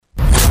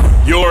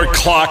You're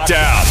clocked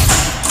out.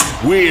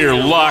 We're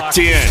locked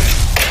in.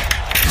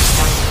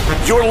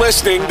 You're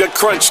listening to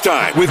Crunch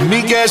Time with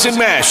Miguez and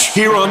Mesh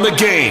here on The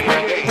Game.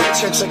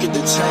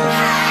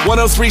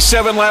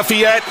 103.7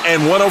 Lafayette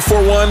and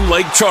 104.1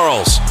 Lake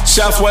Charles,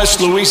 Southwest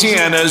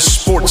Louisiana's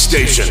sports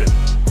station.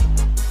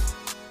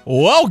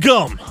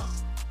 Welcome.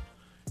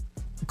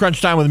 Crunch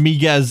Time with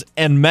Miguez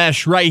and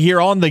Mesh right here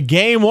on The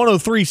Game.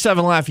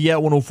 103.7 Lafayette,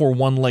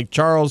 104.1 Lake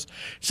Charles,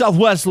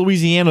 Southwest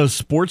Louisiana's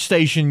sports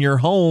station, your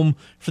home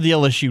for the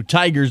LSU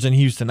Tigers and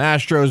Houston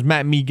Astros.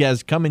 Matt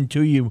Miguez coming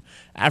to you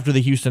after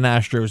the Houston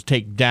Astros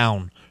take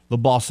down the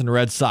Boston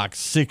Red Sox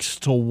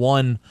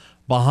 6-1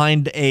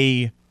 behind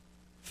a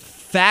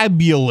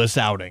fabulous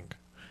outing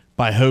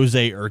by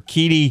Jose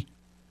Urquidy.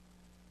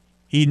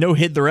 He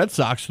no-hit the Red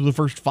Sox through the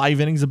first 5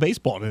 innings of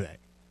baseball today.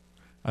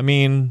 I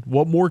mean,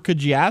 what more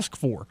could you ask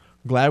for?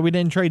 Glad we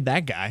didn't trade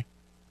that guy.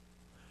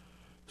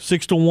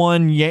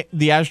 6-1,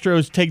 the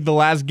Astros take the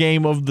last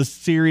game of the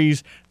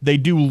series. They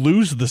do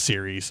lose the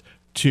series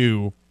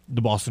to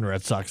the Boston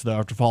Red Sox, though,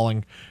 after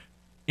falling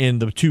in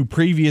the 2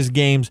 previous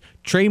games.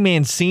 Trey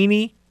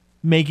Mancini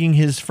making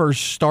his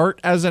first start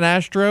as an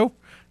Astro,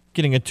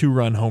 getting a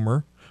 2-run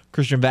homer.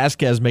 Christian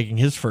Vasquez making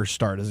his first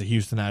start as a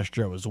Houston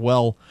Astro as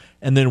well.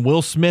 And then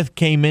Will Smith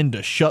came in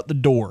to shut the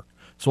door.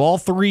 So all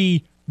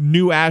 3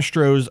 new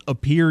Astros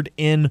appeared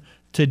in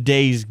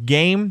today's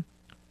game.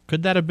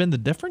 Could that have been the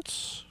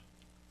difference?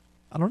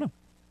 I don't know.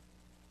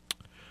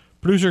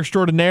 Producer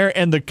extraordinaire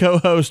and the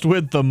co-host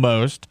with the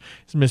most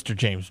is Mr.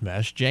 James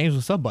Mesh. James,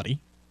 what's up, buddy?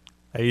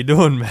 How you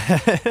doing,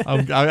 man?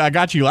 I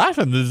got you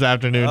laughing this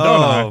afternoon,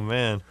 don't I? Oh,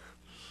 man.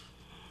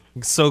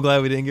 I'm so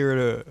glad we didn't get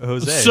rid of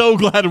Jose. So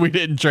glad we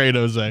didn't trade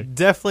Jose.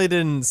 Definitely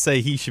didn't say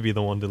he should be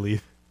the one to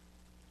leave.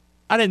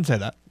 I didn't say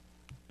that.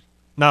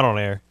 Not on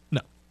air.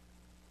 No.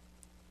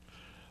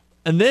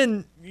 And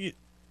then,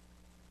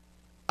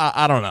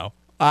 I don't know.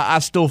 I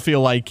still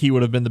feel like he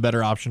would have been the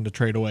better option to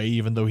trade away,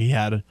 even though he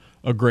had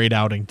a great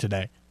outing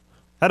today.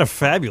 Had a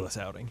fabulous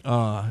outing.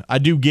 I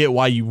do get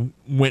why you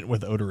went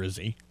with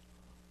Odorizzi,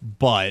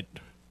 but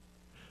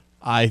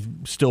I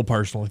still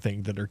personally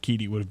think that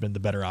Urquidy would have been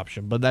the better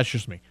option, but that's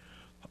just me.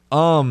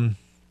 So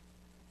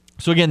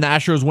again, the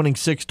Astros winning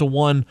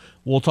 6-1.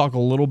 We'll talk a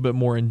little bit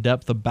more in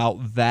depth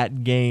about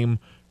that game.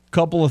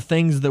 Couple of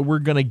things that we're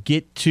going to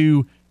get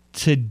to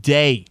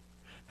today.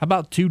 How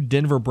about 2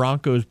 Denver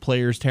Broncos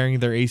players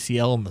tearing their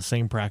ACL in the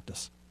same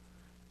practice?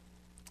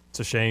 It's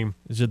a shame.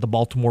 Is it the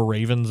Baltimore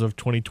Ravens of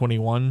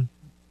 2021?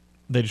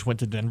 They just went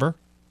to Denver?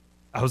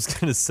 I was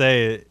going to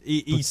say,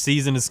 each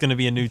season is going to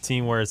be a new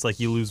team where it's like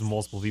you lose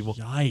multiple people.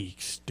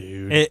 Yikes,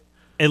 dude.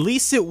 At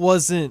least it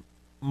wasn't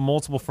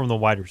multiple from the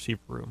wide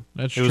receiver room.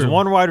 That's It true. was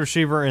one wide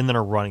receiver and then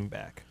a running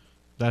back.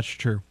 That's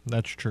true.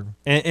 That's true.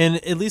 And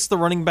at least the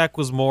running back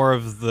was more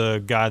of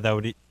the guy that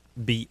would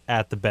be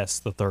at the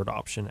best the third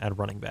option at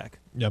running back.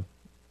 Yep.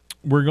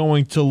 We're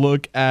going to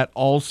look at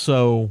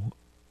also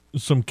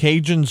some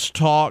Cajuns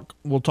talk.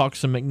 We'll talk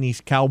some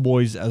McNeese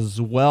Cowboys as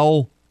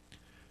well.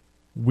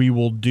 We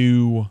will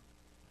do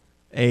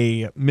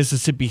a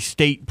Mississippi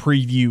State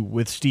preview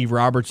with Steve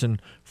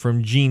Robertson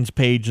from Gene's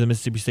page, the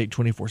Mississippi State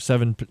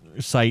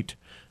 24/7 site.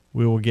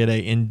 We will get an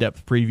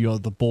in-depth preview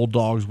of the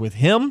Bulldogs with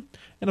him.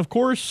 And, of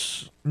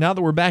course, now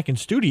that we're back in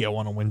studio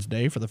on a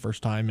Wednesday for the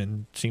first time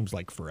in seems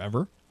like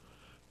forever,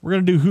 we're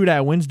going to do Who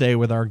Dat Wednesday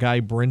with our guy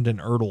Brendan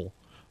Ertle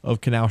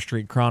of Canal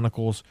Street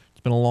Chronicles.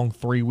 It's been a long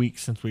 3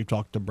 weeks since we've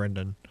talked to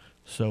Brendan.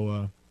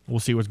 So we'll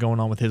see what's going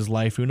on with his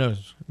life. Who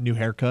knows? New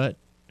haircut?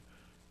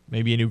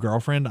 Maybe a new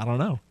girlfriend? I don't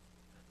know.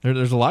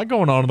 There's a lot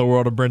going on in the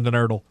world of Brendan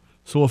Ertle.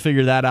 So we'll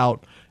figure that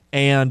out.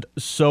 And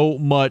so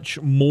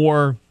much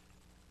more.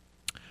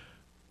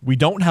 We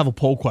don't have a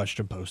poll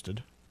question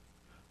posted.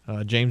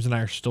 James and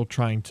I are still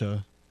trying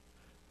to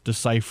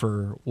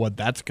decipher what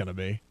that's going to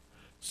be.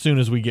 As soon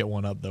as we get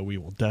one up, though, we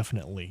will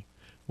definitely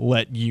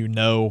let you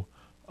know.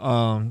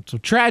 So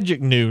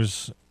tragic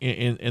news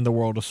in the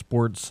world of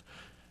sports.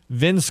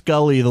 Vin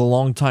Scully, the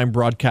longtime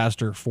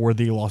broadcaster for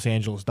the Los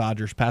Angeles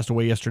Dodgers, passed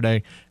away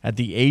yesterday at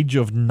the age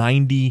of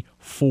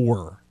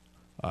 94.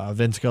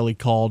 Vin Scully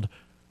called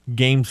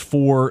games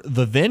for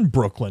the then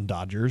Brooklyn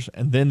Dodgers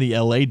and then the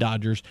LA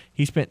Dodgers.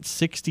 He spent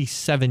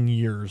 67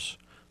 years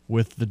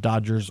with the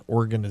Dodgers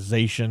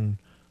organization.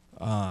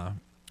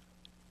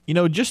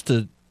 Just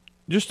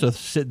to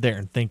sit there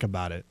and think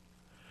about it.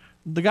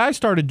 The guy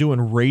started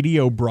doing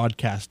radio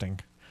broadcasting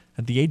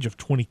at the age of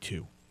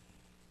 22.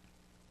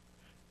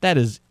 That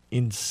is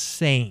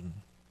insane.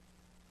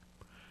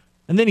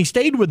 And then he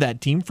stayed with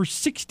that team for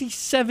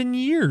 67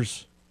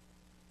 years.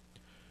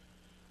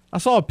 I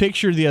saw a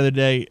picture the other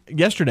day,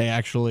 yesterday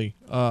actually.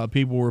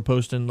 People were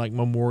posting like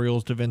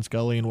memorials to Vin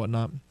Scully and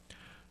whatnot.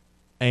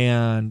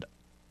 And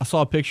I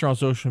saw a picture on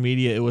social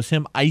media. It was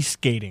him ice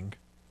skating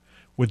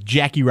with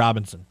Jackie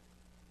Robinson.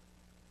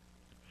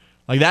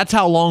 Like, that's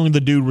how long the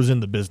dude was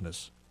in the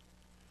business.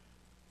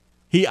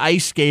 He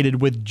ice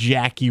skated with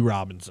Jackie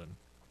Robinson.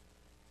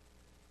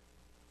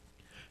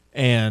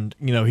 And,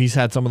 he's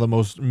had some of the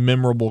most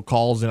memorable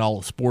calls in all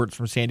of sports,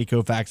 from Sandy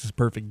Koufax's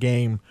perfect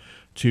game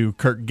to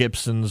Kirk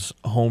Gibson's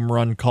home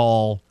run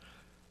call.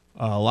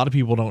 A lot of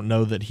people don't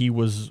know that he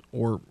was,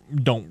 or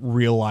don't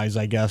realize,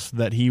 I guess,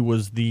 that he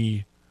was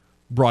the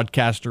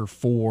broadcaster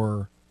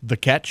for The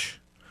Catch,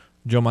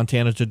 Joe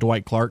Montana to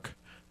Dwight Clark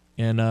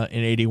in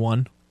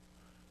 81.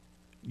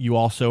 You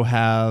also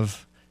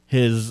have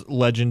his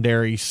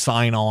legendary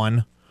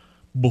sign-on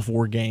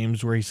before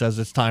games where he says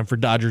it's time for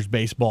Dodgers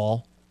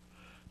baseball.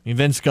 I mean,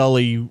 Vin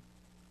Scully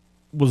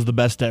was the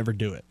best to ever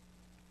do it.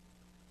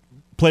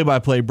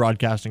 Play-by-play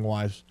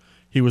broadcasting-wise,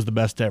 he was the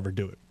best to ever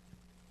do it.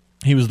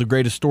 He was the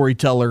greatest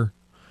storyteller,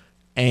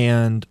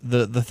 and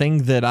the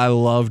thing that I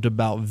loved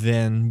about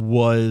Vin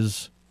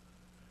was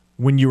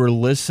when you were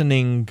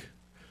listening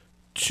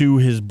to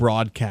his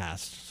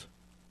broadcasts,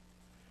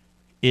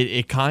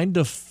 it kind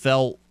of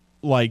felt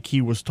like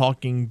he was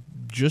talking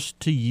just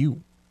to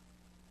you.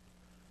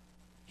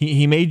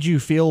 He made you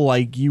feel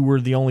like you were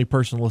the only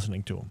person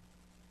listening to him.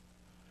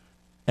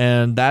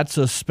 And that's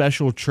a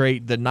special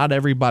trait that not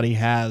everybody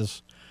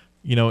has,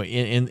 you know,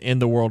 in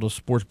the world of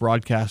sports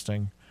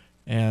broadcasting.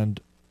 And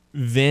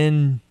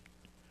Vin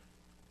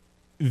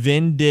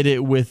did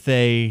it with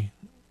a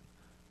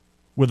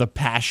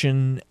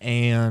passion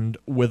and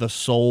with a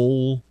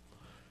soul.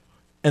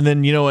 And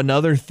then, you know,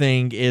 another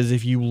thing is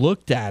if you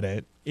looked at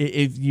it,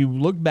 if you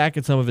look back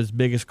at some of his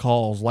biggest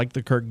calls, like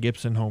the Kirk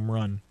Gibson home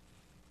run,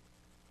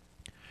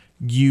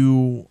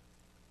 he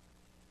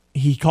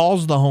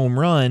calls the home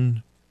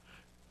run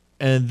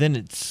and then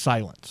it's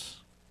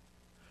silence.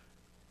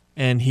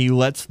 And he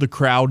lets the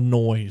crowd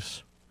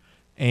noise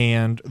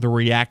and the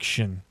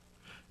reaction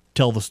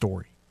tell the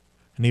story.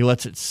 And he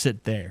lets it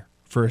sit there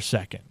for a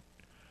second.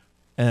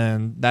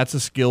 And that's a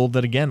skill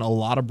that, again, a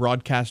lot of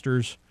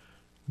broadcasters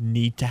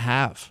need to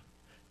have,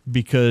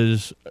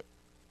 because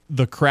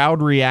the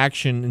crowd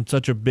reaction in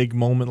such a big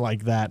moment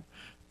like that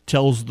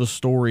tells the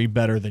story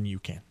better than you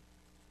can.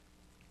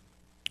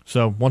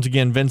 So, once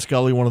again, Vin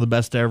Scully, one of the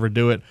best to ever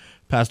do it,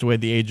 passed away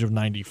at the age of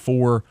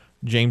 94.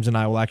 James and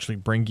I will actually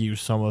bring you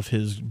some of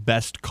his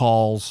best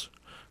calls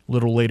a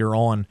little later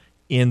on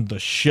in the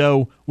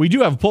show. We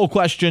do have a poll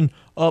question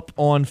up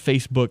on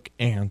Facebook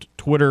and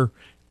Twitter.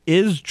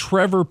 Is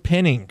Trevor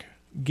Penning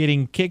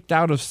getting kicked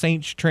out of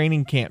Saints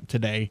training camp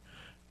today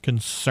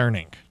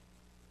concerning?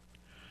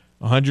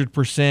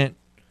 100%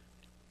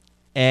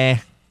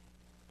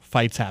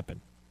 fights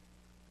happen.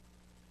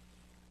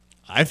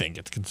 I think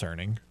it's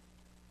concerning.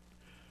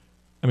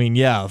 I mean,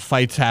 yeah,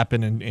 fights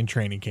happen in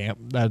training camp.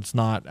 That's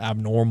not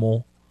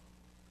abnormal.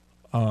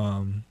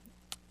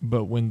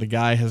 But when the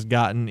guy has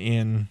gotten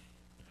in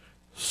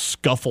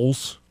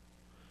scuffles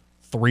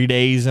 3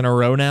 days in a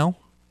row now,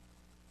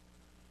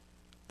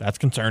 that's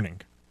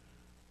concerning.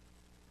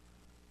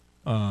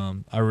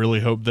 I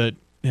really hope that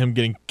him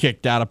getting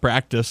kicked out of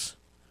practice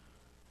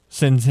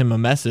sends him a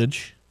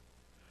message.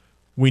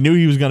 We knew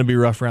he was going to be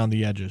rough around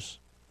the edges.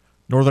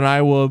 Northern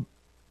Iowa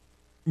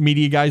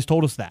media guys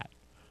told us that.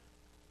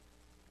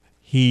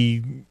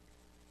 He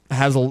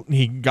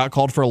got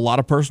called for a lot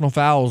of personal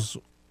fouls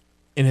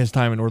in his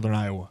time in Northern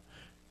Iowa.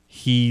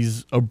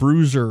 He's a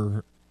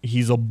bruiser.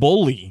 He's a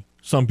bully.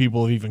 Some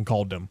people have even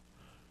called him.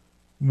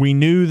 We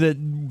knew that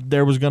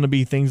there was going to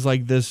be things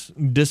like this,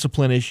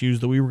 discipline issues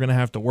that we were going to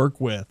have to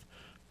work with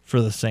for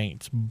the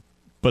Saints.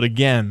 But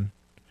again,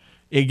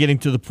 it getting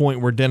to the point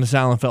where Dennis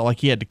Allen felt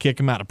like he had to kick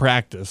him out of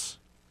practice,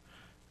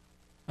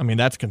 I mean,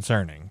 that's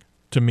concerning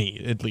to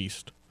me, at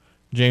least.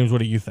 James, what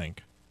do you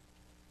think?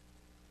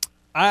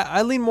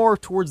 I lean more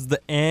towards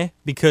the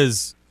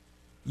because,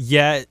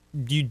 yeah,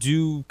 you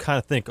do kind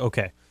of think,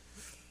 okay,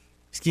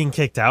 he's getting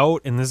kicked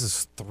out, and this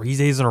is 3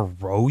 days in a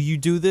row you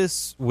do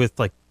this with,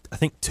 like, I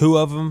think 2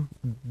 of them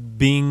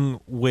being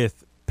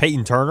with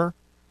Peyton Turner.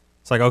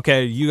 It's like,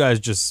 okay, you guys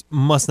just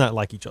must not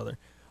like each other.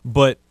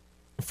 But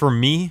for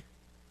me,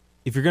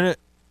 if you're going to,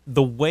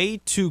 the way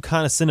to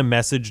kind of send a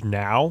message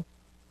now,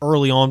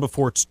 early on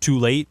before it's too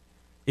late,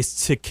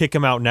 is to kick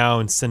him out now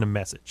and send a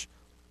message.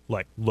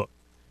 Like, look,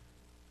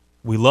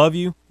 we love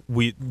you.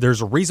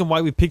 There's a reason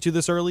why we picked you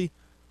this early.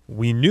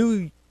 We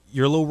knew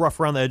you're a little rough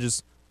around the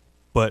edges,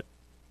 but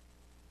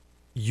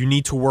you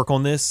need to work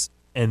on this,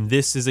 and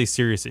this is a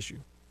serious issue.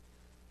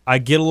 I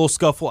get a little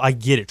scuffle. I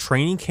get it.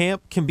 Training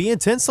camp can be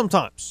intense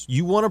sometimes.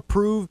 You want to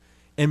prove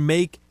and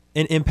make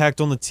an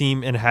impact on the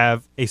team and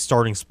have a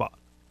starting spot.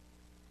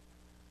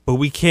 But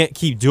we can't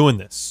keep doing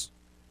this.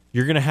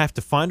 You're going to have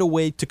to find a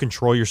way to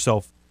control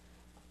yourself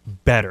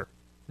better.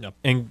 Yep.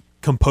 And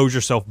compose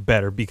yourself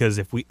better, because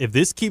if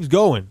this keeps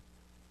going,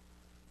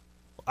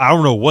 I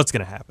don't know what's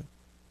going to happen.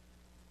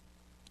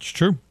 It's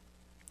true.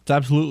 It's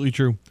absolutely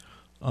true.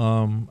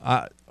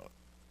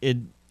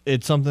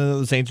 It's something that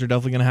the Saints are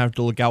definitely going to have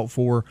to look out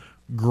for.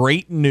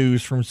 Great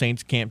news from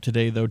Saints camp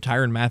today, though.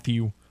 Tyrann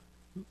Mathieu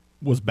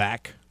was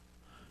back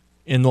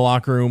in the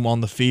locker room, on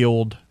the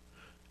field.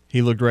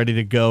 He looked ready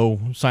to go,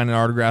 signing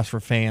autographs for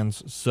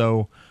fans.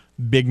 So,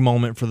 big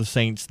moment for the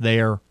Saints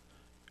there.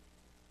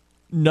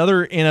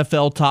 Another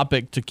NFL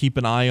topic to keep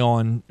an eye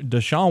on,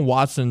 Deshaun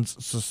Watson's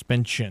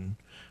suspension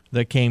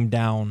that came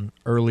down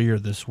earlier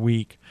this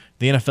week.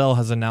 The NFL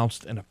has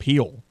announced an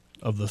appeal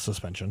of the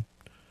suspension.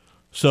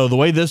 So the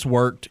way this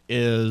worked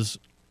is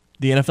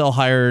the NFL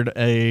hired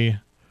a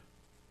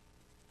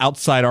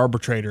outside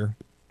arbitrator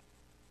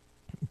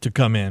to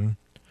come in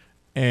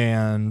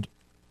and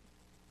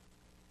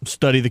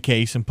study the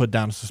case and put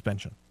down a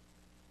suspension.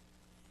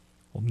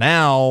 Well,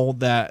 now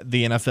that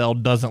the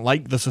NFL doesn't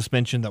like the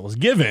suspension that was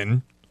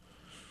given,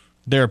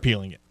 they're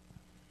appealing it.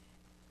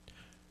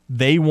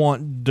 They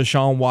want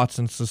Deshaun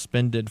Watson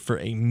suspended for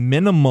a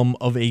minimum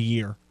of a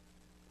year.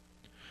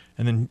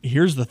 And then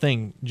here's the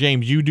thing,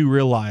 James, you do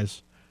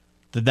realize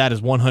that that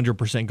is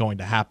 100% going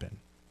to happen.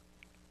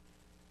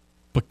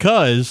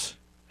 Because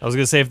I was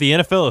going to say, if the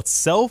NFL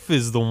itself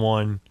is the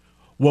one.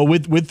 Well,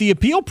 with the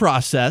appeal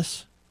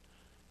process,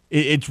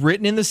 it's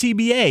written in the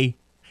CBA.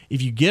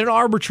 If you get an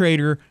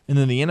arbitrator and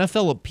then the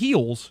NFL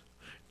appeals,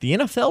 the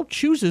NFL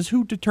chooses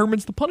who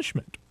determines the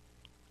punishment.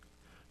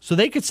 So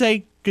they could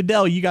say,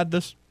 Goodell, you got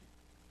this.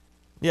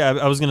 Yeah,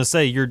 I was going to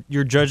say,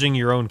 you're judging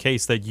your own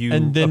case that you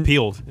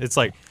appealed. It's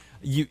like,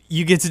 you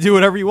get to do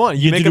whatever you want.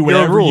 You make up your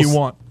own rules. You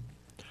want.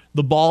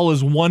 The ball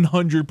is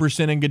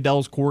 100% in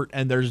Goodell's court,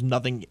 and there's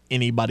nothing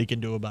anybody can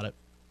do about it.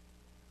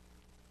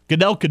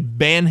 Goodell could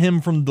ban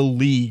him from the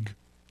league,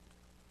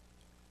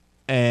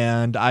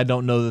 and I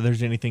don't know that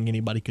there's anything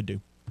anybody could do,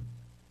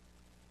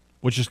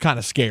 which is kind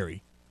of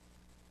scary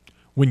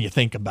when you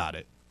think about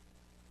it.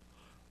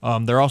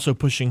 They're also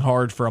pushing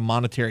hard for a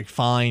monetary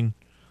fine,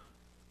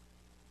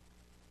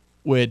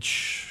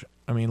 which,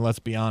 I mean, let's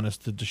be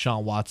honest, to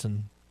Deshaun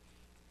Watson,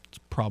 it's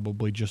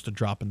probably just a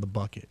drop in the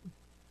bucket.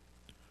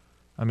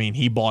 I mean,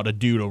 he bought a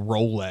dude a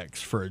Rolex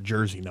for a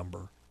jersey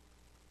number.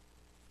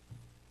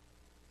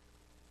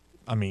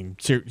 I mean,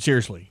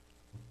 seriously.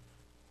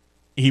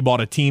 He bought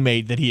a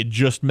teammate that he had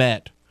just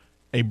met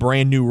a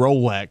brand new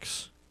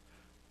Rolex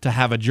to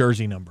have a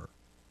jersey number.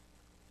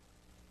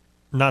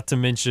 Not to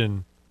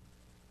mention,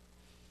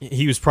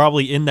 he was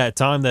probably in that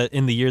time that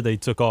in the year they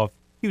took off,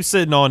 he was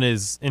sitting on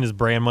his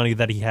brand money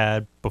that he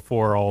had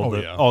before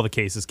all the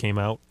cases came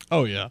out.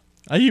 Oh yeah,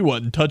 he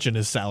wasn't touching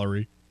his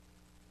salary.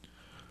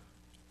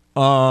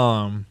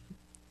 So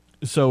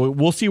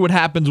we'll see what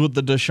happens with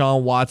the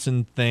Deshaun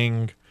Watson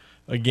thing.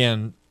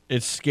 Again,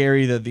 it's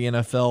scary that the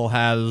NFL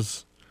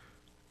has,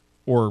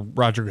 or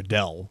Roger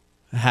Goodell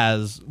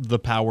has, the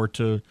power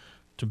to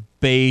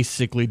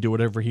basically do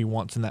whatever he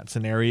wants in that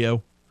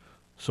scenario.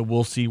 So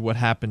we'll see what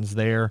happens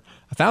there.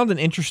 I found an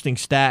interesting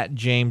stat,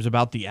 James,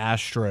 about the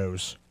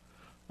Astros.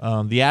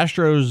 The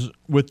Astros,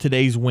 with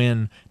today's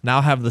win,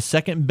 now have the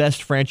second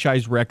best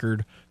franchise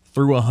record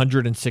through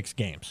 106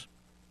 games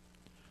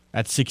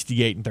at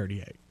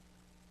 68-38.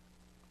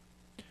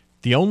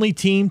 The only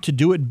team to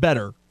do it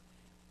better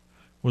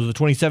was the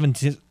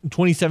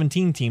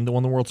 2017 team that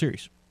won the World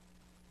Series.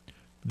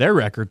 Their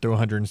record through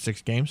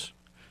 106 games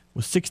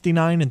was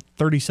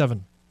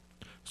 69-37.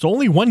 So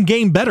only one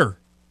game better.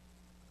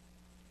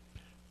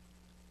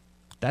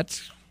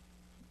 That's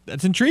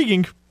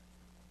intriguing.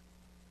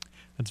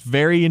 That's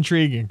very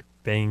intriguing.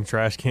 Banging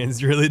trash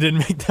cans really didn't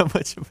make that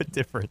much of a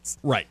difference.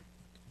 Right.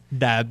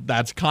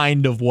 That's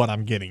kind of what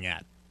I'm getting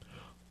at.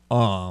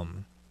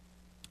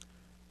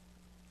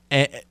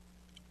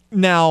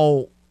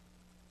 Now,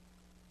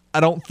 I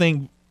don't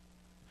think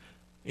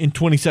in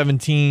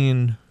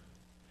 2017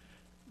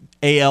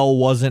 AL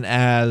wasn't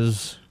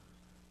as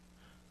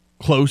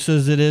close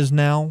as it is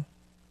now.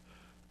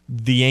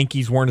 The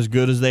Yankees weren't as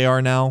good as they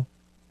are now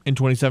in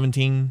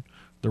 2017.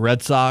 The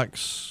Red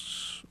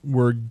Sox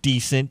were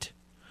decent.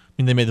 I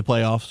mean, they made the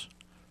playoffs.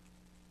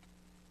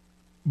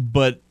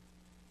 But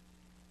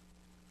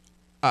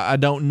I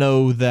don't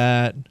know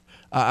that...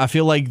 I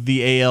feel like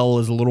the AL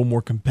is a little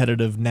more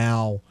competitive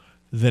now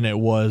than it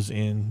was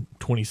in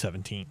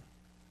 2017.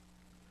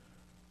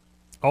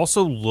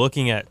 Also,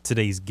 looking at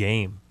today's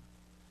game,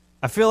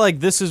 I feel like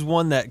this is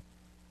one that...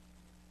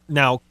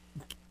 Now,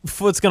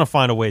 Foot's going to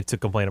find a way to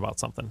complain about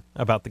something,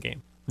 about the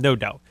game. No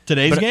doubt.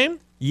 Today's game?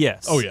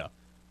 Yes. Oh, yeah.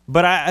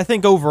 But I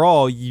think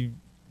overall,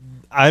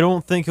 I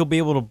don't think he'll be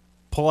able to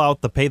pull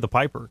out the pay the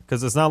piper,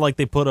 because it's not like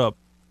they put up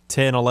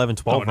 10, 11,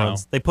 12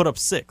 runs. They put up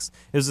 6.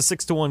 It was a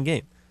 6-1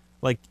 game.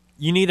 Like,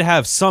 you need to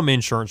have some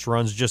insurance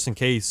runs just in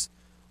case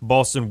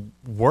Boston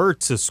were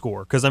to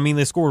score. Because, I mean,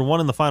 they scored 1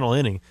 in the final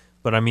inning.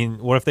 But, I mean,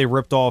 what if they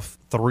ripped off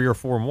 3 or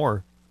 4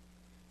 more?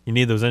 You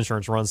need those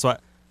insurance runs. So,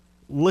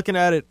 looking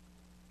at it,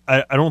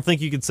 I don't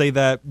think you could say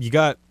that. You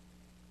got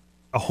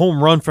a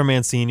home run from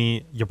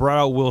Mancini. You brought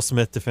out Will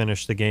Smith to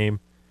finish the game.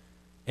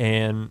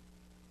 And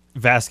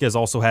Vasquez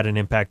also had an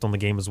impact on the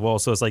game as well.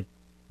 So, it's like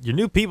your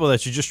new people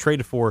that you just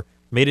traded for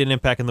made an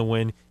impact in the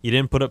win. You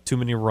didn't put up too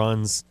many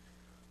runs.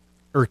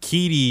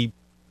 Urquidy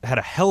had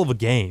a hell of a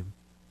game.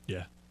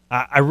 Yeah.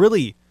 I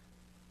really...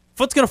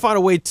 Foot's going to find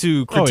a way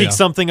to critique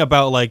something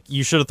about, like,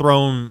 you should have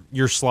thrown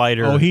your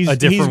slider a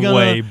different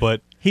way,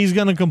 but... He's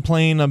going to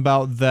complain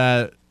about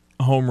that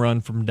home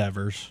run from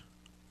Devers.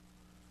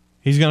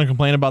 He's going to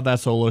complain about that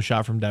solo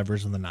shot from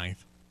Devers in the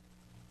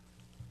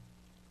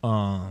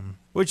 9th.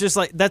 Which is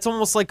like... That's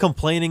almost like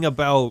complaining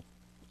about...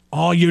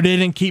 Oh, you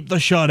didn't keep the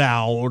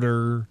shutout,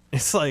 or...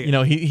 It's like... You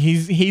know,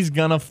 he's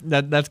going to...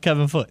 That's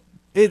Kevin Foote.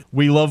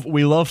 We love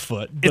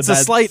Foot. But It's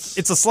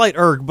a slight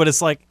erg, but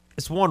it's like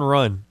it's one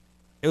run.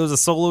 It was a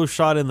solo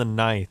shot in the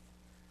ninth.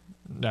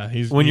 Yeah,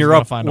 When you're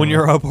up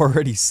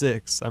already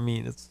 6. I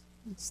mean,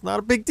 it's not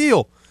a big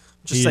deal.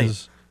 Just saying.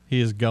 He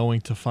is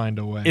going to find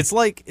a way. It's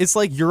like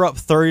you're up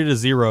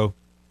 30-0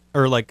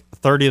 or like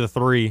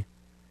 30-3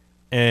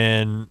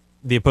 and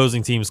the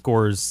opposing team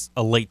scores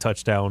a late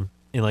touchdown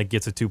and like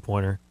gets a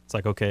 2-pointer. It's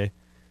like, okay.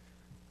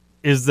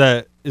 Is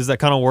that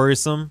kind of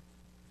worrisome?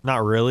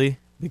 Not really,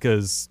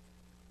 because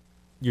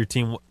your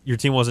team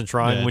wasn't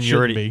trying when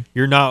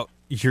you're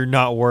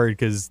not worried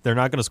because they're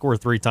not going to score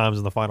 3 times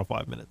in the final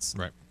 5 minutes.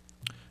 Right.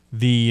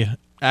 The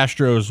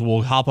Astros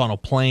will hop on a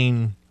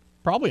plane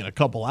probably in a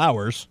couple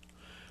hours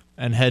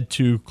and head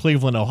to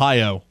Cleveland,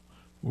 Ohio,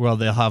 where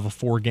they'll have a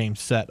 4-game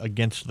set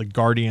against the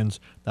Guardians.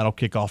 That'll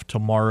kick off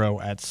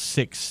tomorrow at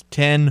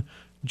 6:10.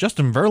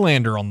 Justin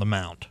Verlander on the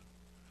mound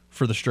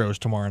for the Stros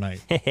tomorrow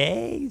night.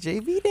 Hey,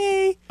 JV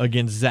Day.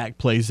 Against Zach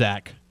Play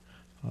Zach.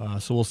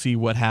 So we'll see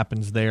what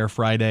happens there.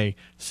 Friday,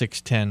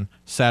 6:10.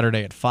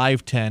 Saturday at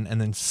 5:10.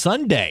 And then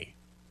Sunday,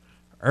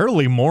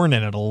 early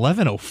morning at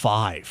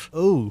 11:05.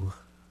 Oh.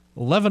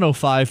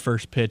 11:05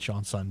 first pitch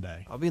on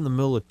Sunday. I'll be in the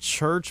middle of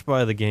church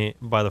by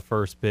the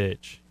first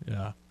pitch.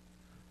 Yeah.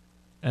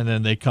 And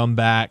then they come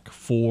back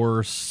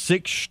for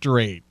 6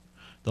 straight.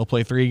 They'll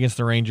play 3 against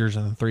the Rangers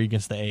and then 3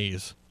 against the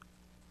A's.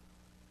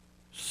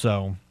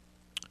 So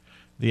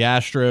the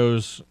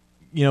Astros,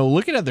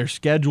 looking at their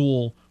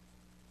schedule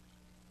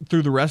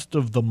through the rest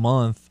of the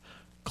month,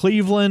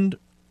 Cleveland,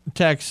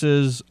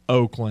 Texas,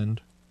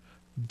 Oakland,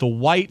 the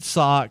White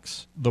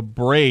Sox, the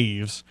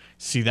Braves.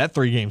 See, that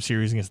 3-game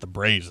series against the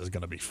Braves is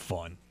going to be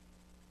fun.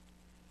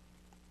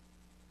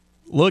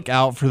 Look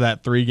out for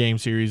that 3-game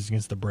series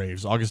against the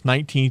Braves, August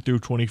 19th through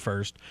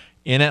 21st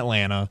in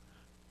Atlanta.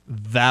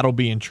 That'll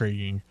be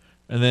intriguing.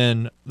 And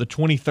then the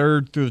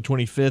 23rd through the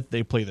 25th,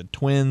 they play the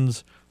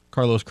Twins.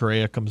 Carlos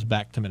Correa comes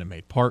back to Minute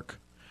Maid Park.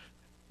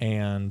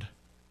 And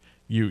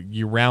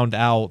you round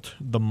out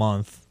the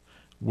month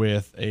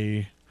with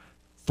a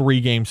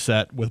 3-game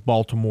set with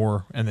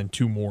Baltimore and then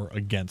 2 more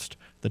against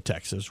the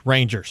Texas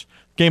Rangers.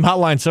 Game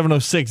hotline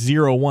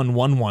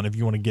 706-0111 if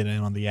you want to get in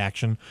on the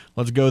action.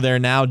 Let's go there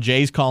now.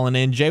 Jay's calling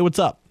in. Jay, what's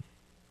up?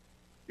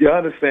 Yeah, I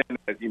understand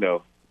that, you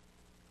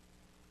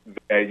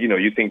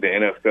think the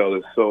NFL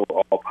is so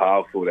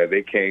all-powerful that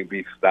they can't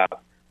be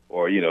stopped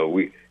or,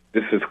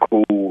 this is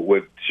cool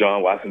with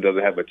Deshaun Watson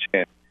doesn't have a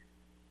chance.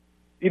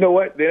 You know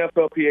what? The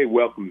NFLPA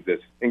welcomes this.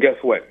 And guess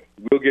what?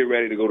 We'll get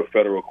ready to go to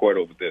federal court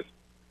over this.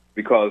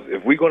 Because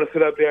if we're going to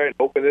sit up there and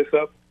open this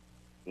up,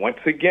 once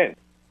again,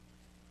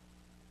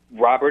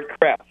 Robert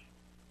Kraft,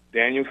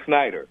 Daniel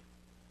Snyder,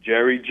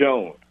 Jerry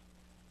Jones,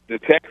 the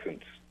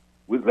Texans.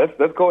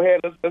 Let's go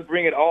ahead. Let's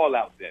bring it all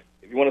out then.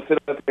 If you want to sit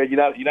up there, you're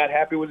not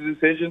happy with the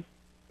decision,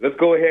 let's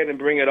go ahead and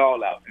bring it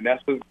all out. And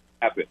that's what's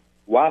happened.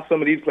 Why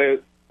some of these players,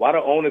 why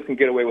the owners can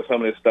get away with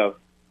some of this stuff?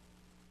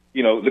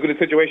 Look at the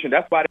situation.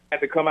 That's why they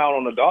had to come out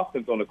on the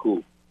Dolphins on the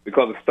cool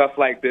because of stuff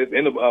like this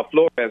in the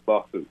Flores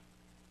lawsuit.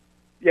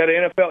 Yeah,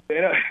 the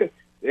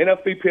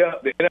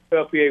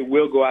NFLPA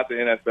will go out to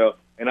the NFL,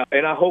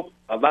 and I hope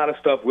a lot of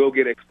stuff will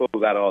get exposed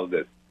out of all of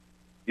this.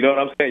 You know what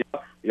I'm saying?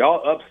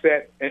 Y'all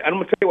upset, and I'm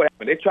gonna tell you what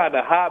happened. They tried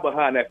to hide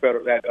behind that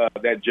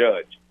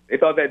judge. They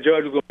thought that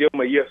judge was gonna give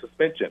him a year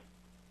suspension,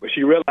 but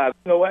she realized,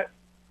 you know what?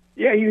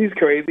 Yeah, he's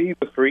crazy. He's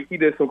a freak. He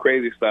did some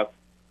crazy stuff,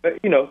 but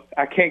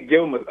I can't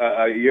give him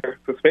a year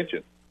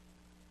suspension.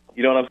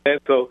 You know what I'm saying?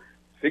 So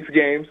 6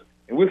 games,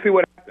 and we'll see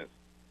what happens.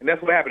 And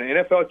that's what happened. The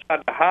NFL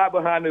tried to hide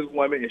behind this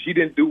woman, and she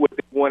didn't do what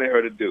they wanted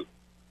her to do.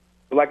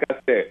 So like I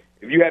said,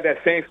 if you had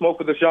that same smoke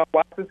for Deshaun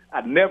Watson,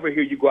 I'd never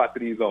hear you go out to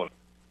these owners.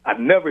 I'd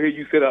never hear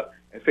you sit up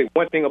and say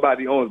one thing about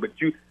the owners, but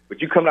you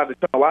come out to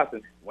Deshaun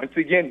Watson. Once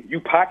again,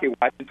 you pocket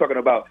watching, talking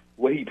about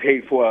what he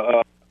paid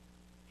for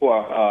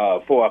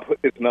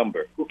this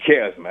number. Who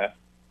cares, man?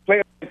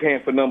 Players been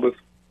paying for numbers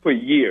for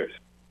years.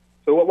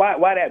 So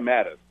why that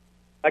matters?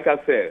 Like I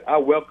said, I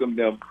welcome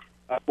them.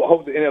 I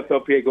hope the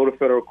NFLPA go to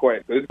federal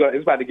court. So it's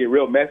about to get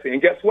real messy. And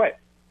guess what?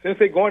 Since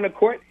they're going to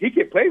court, he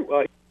can play.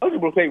 He's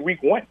eligible to play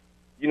week 1.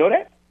 You know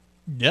that?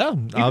 Yeah.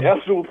 He's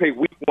eligible to play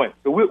week 1.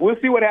 So we'll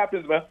see what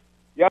happens, man.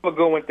 Y'all have a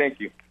good one. Thank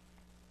you.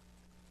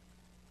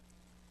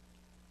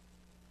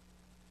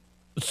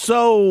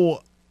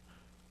 So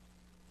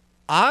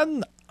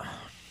I'm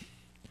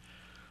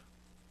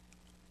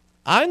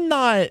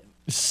not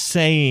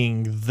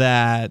saying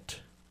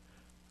that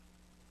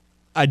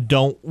I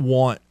don't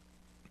want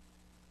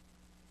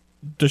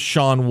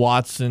Deshaun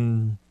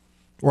Watson,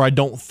 or I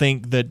don't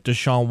think that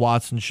Deshaun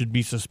Watson should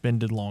be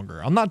suspended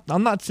longer. I'm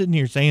not sitting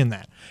here saying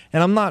that.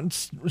 And I'm not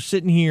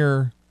sitting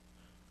here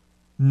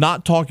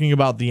not talking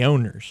about the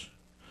owners.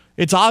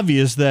 It's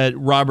obvious that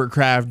Robert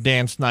Kraft,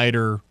 Dan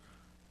Snyder,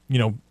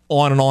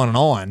 on and on and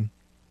on,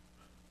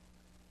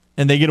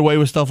 and they get away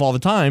with stuff all the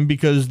time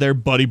because they're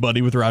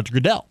buddy-buddy with Roger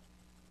Goodell.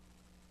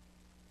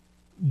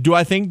 Do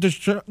I think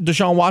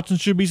Deshaun Watson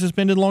should be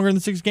suspended longer than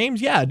 6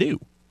 games? Yeah, I do.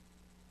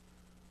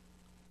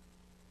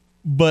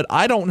 But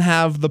I don't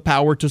have the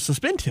power to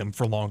suspend him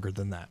for longer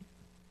than that.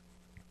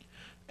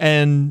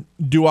 And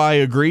do I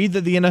agree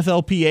that the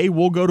NFLPA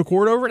will go to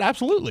court over it?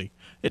 Absolutely.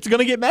 It's going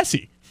to get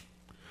messy.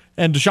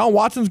 And Deshaun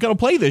Watson's going to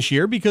play this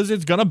year because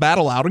it's going to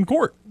battle out in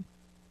court.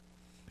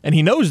 And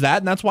he knows that,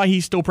 and that's why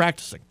he's still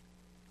practicing.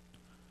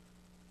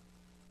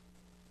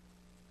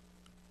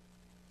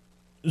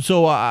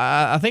 So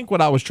I think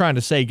what I was trying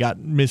to say got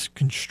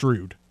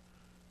misconstrued.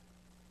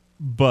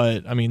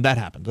 But, I mean, that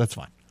happens. That's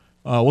fine.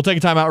 We'll take a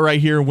time out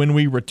right here. When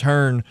we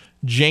return,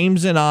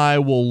 James and I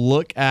will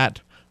look at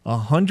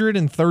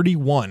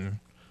 131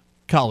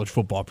 college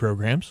football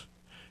programs,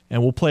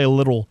 and we'll play a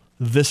little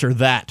this or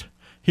that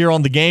here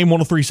on The Game.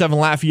 103.7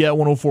 Lafayette,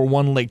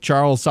 104.1 Lake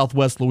Charles,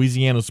 Southwest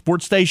Louisiana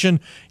Sports Station,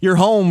 your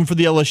home for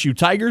the LSU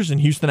Tigers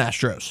and Houston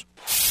Astros.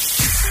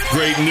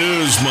 Great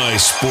news, my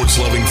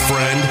sports-loving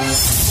friend.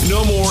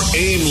 No more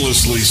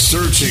aimlessly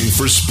searching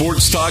for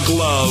sports talk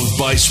love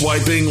by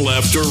swiping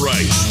left or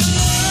right.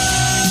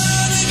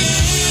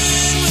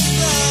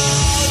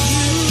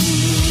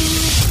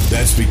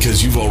 That's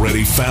because you've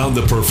already found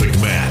the perfect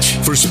match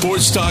for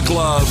sports talk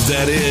love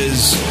that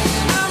is...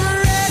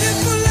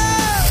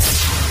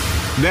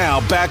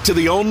 Now back to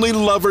the only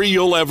lover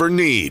you'll ever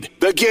need.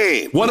 The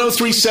Game.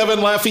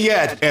 103.7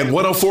 Lafayette and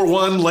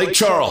 104.1 Lake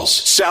Charles,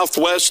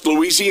 Southwest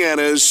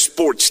Louisiana's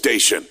sports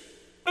station.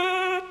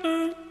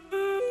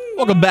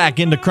 Welcome back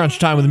into Crunch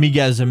Time with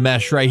Miguez and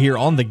Mesh right here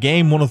on The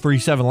Game.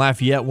 103.7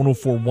 Lafayette,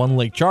 104.1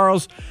 Lake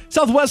Charles,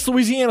 Southwest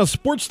Louisiana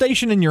sports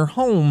station, and your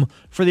home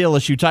for the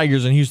LSU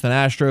Tigers and Houston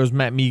Astros.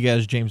 Matt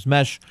Miguez, James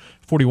Mesh,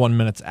 41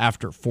 minutes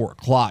after 4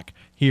 o'clock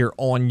here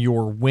on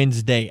your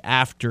Wednesday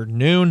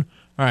afternoon.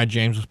 All right,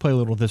 James, let's play a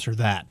little this or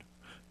that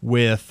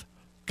with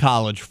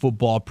college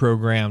football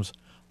programs.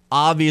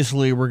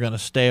 Obviously, we're going to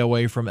stay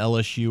away from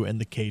LSU and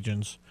the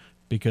Cajuns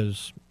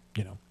because,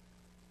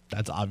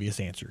 that's obvious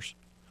answers.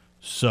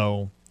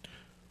 So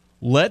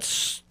let's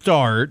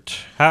start.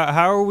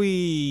 How are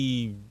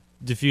we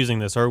diffusing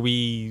this? Are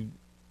we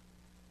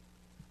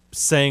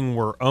saying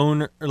we're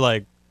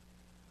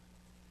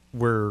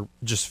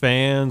just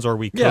fans? Are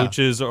we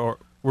coaches? Or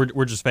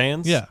we're just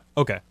fans? Yeah.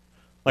 Okay.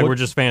 We're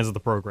just fans of the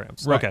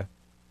programs. Right. Okay.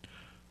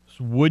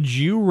 So would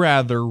you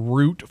rather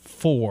root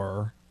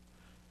for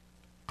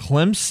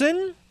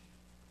Clemson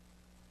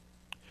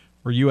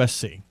or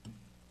USC?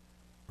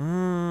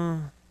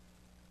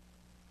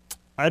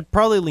 I'd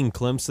probably lean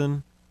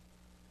Clemson.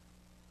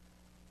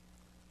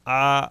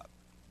 Not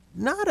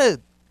a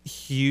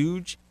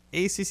huge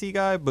ACC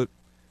guy, but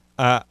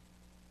I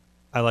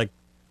like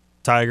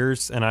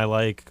Tigers and I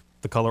like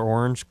the color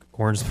orange.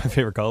 Orange is my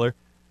favorite color,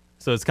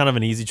 so it's kind of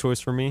an easy choice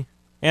for me.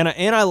 And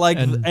I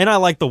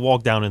like the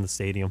walk down in the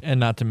stadium. And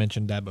not to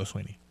mention Dabo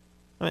Swinney.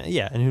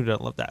 Yeah, and who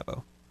doesn't love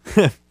Dabo?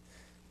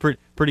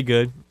 Pretty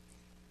good.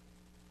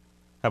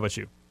 How about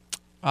you?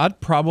 I'd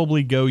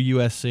probably go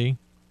USC.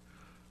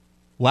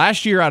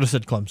 Last year, I'd have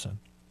said Clemson.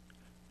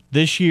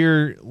 This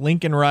year,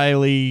 Lincoln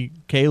Riley,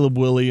 Caleb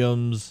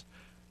Williams,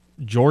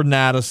 Jordan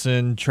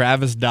Addison,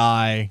 Travis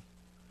Dye.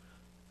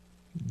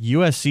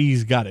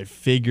 USC's got it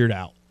figured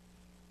out.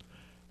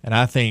 And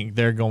I think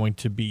they're going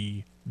to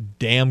be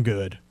damn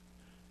good.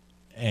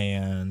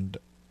 And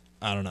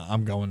I don't know.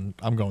 I'm going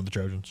with the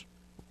Trojans.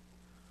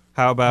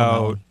 How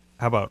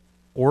about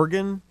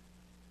Oregon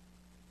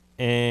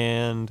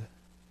and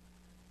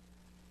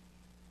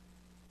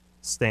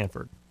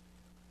Stanford?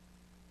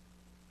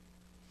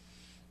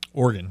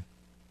 Oregon.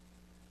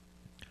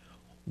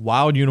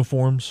 Wild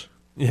uniforms.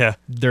 Yeah.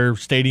 Their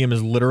stadium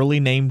is literally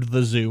named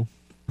the Zoo.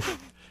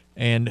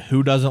 And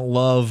who doesn't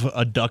love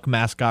a duck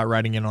mascot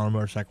riding in on a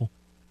motorcycle?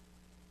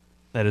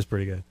 That is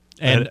pretty good.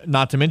 And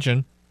not to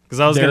mention, because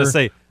I was going to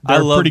say, they're I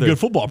love a pretty good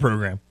football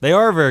program. They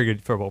are a very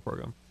good football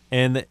program,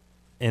 and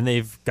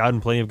they've gotten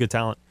plenty of good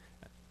talent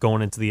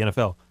going into the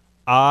NFL.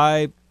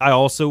 I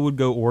also would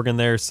go Oregon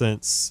there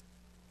since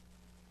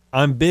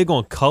I'm big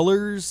on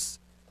colors,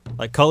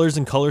 like colors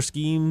and color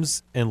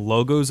schemes and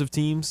logos of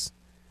teams.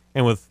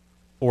 And with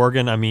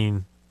Oregon, I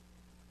mean,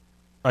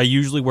 I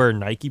usually wear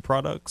Nike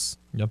products.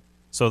 Yep.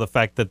 So the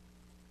fact that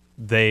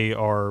they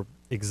are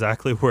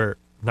exactly where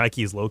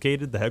Nike is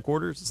located, the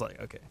headquarters, is like,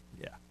 okay,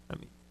 yeah. I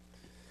mean,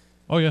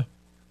 oh yeah,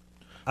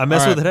 I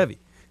mess with it heavy.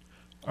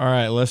 All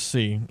right, let's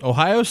see.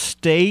 Ohio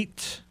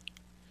State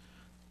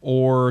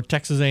or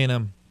Texas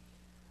A&M?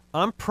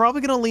 I'm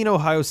probably going to lean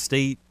Ohio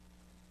State.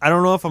 I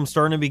don't know if I'm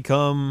starting to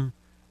become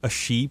a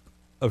sheep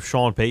of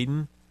Sean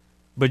Payton,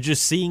 but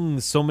just seeing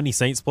so many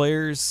Saints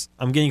players,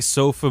 I'm getting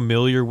so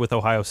familiar with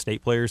Ohio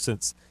State players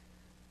since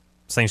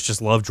Saints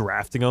just love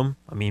drafting them.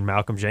 I mean,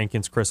 Malcolm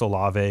Jenkins, Chris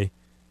Olave,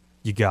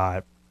 you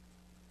got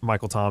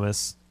Michael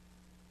Thomas,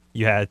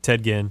 you had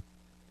Ted Ginn,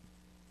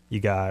 you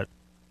got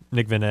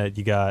Nick Vannett,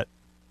 you got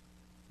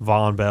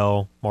Von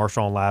Bell,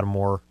 Marshawn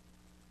Lattimore.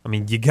 I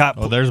mean, you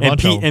got there's a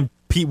bunch of them. And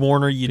Pete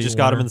Warner. You just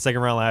got him in the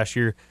second round last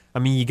year. I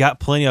mean, you got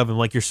plenty of them.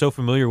 Like, you're so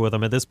familiar with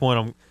them. At this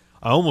point,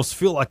 I almost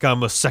feel like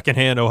I'm a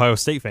secondhand Ohio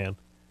State fan.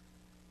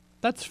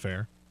 That's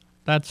fair.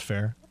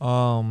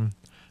 I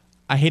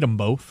hate them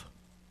both.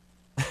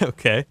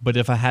 Okay. But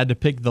if I had to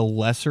pick the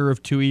lesser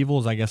of two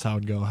evils, I guess I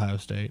would go Ohio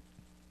State.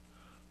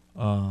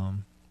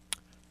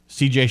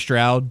 C.J.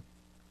 Stroud,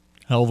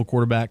 hell of a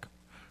quarterback.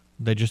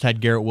 They just had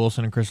Garrett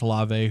Wilson and Chris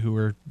Olave, who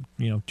are,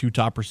 two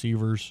top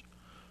receivers.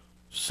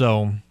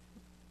 So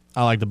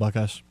I like the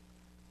Buckeyes.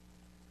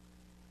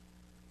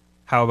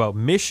 How about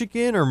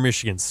Michigan or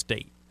Michigan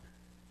State?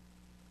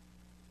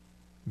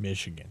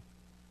 Michigan.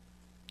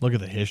 Look at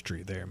the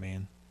history there,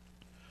 man.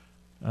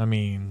 I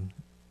mean,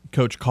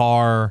 Coach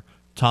Carr,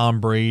 Tom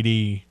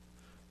Brady,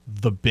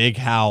 the Big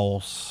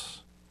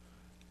House,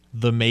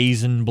 the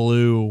Maize and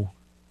Blue.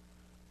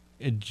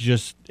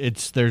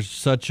 There's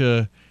such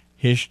a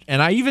history.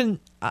 And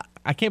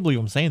I can't believe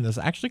I'm saying this.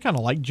 I actually kind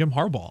of like Jim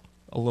Harbaugh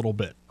a little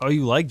bit. Oh,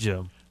 you like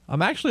Jim?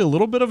 I'm actually a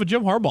little bit of a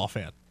Jim Harbaugh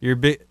fan. You're a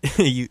bit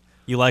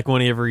you like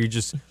whenever he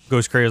just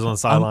goes crazy on the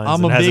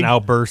sidelines and has an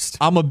outburst.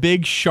 I'm a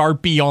big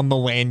Sharpie on the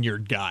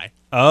lanyard guy.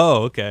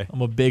 Oh, okay.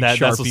 I'm a big That's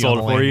what Sharpie sold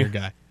on it the for you? lanyard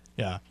guy.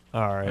 Yeah.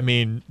 All right. I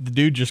mean, the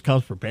dude just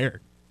comes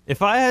prepared.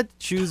 If I had to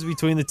choose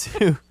between the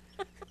two,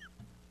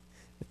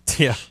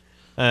 yeah,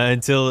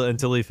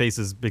 until he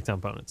faces big time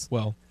opponents.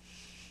 Well,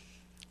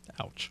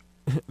 ouch.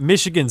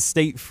 Michigan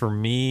State for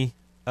me,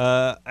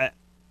 like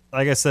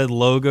I said,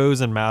 logos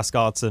and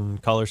mascots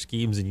and color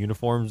schemes and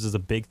uniforms is a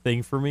big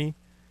thing for me.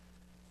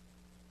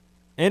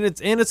 And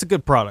it's a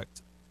good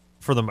product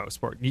for the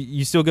most part.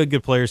 You still get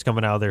good players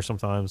coming out of there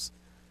sometimes.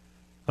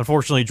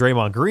 Unfortunately,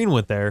 Draymond Green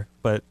went there,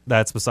 but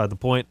that's beside the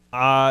point.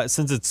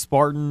 Since it's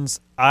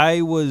Spartans,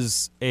 I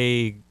was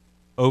a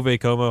Ove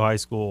Como High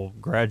School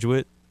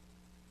graduate,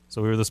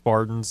 so we were the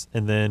Spartans,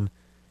 and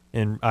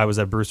I was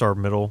at Broussard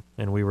Middle,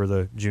 and we were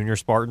the junior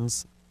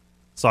Spartans.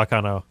 So I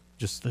kind of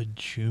just the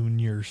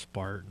junior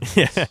Spartans.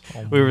 Yeah,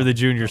 oh we were the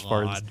junior God.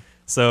 Spartans.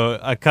 So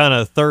I kind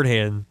of third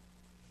hand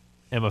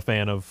am a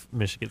fan of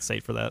Michigan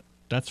State for that.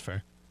 That's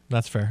fair.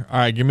 All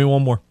right, give me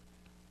one more.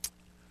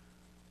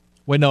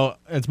 Wait, no,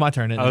 it's my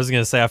turn. I was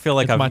going to say, I feel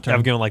like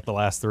I've given like the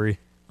last three.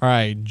 All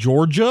right,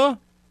 Georgia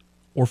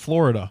or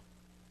Florida?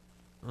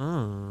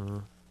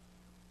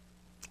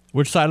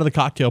 Which side of the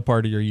cocktail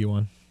party are you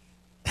on?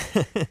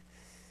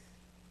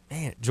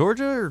 Man,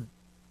 Georgia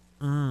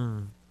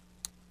or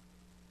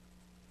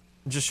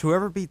just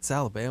whoever beats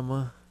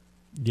Alabama.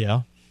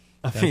 Yeah.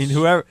 I mean,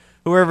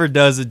 whoever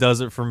does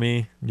it for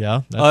me.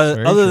 Yeah. That's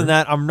very other true. than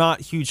that, I'm not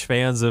huge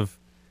fans of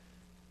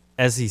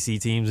SEC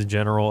teams in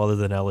general other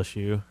than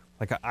LSU.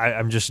 Like,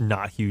 I'm just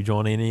not huge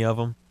on any of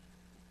them.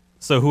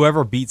 So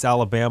whoever beats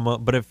Alabama,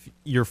 but if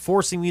you're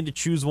forcing me to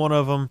choose one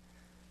of them,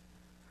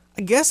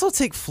 I guess I'll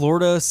take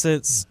Florida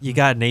since you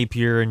got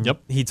Napier and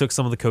he took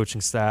some of the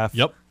coaching staff.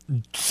 Yep.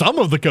 Some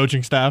of the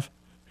coaching staff.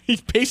 He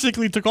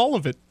basically took all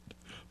of it.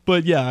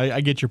 But yeah,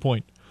 I get your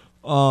point.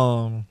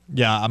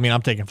 Yeah, I mean,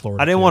 I'm taking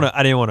Florida. I didn't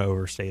want to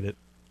overstate it.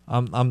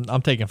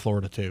 I'm taking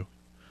Florida too.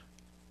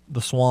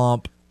 The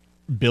Swamp,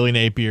 Billy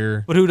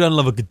Napier. But who doesn't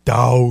love a good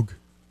dog?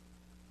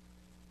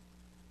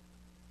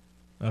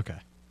 Okay.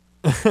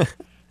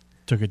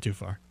 Took it too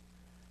far.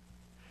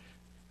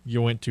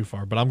 You went too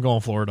far, but I'm going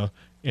Florida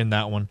in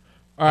that one.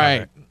 All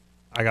right.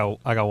 I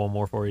got one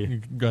more for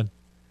you. Good.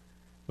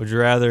 Would you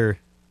rather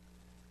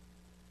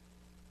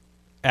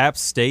App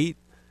State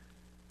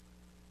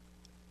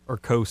or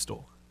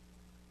Coastal?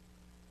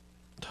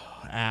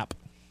 App.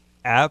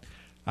 I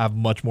have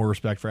much more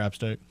respect for App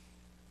State.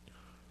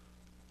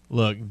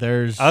 Look,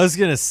 I was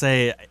going to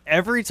say,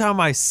 every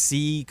time I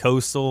see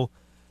Coastal,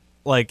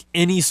 like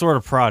any sort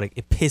of product,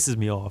 it pisses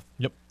me off.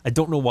 Yep. I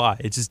don't know why.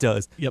 It just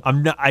does. Yep.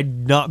 I'm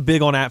not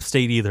big on App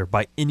State either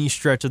by any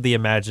stretch of the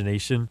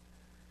imagination.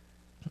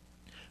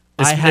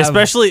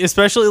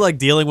 Especially like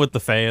dealing with the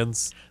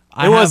fans.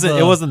 It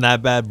wasn't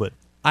that bad, but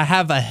I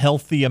have a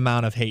healthy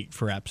amount of hate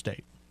for App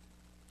State.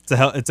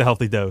 It's a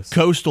healthy dose.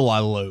 Coastal I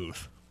loathe.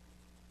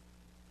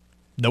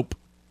 Nope.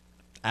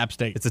 App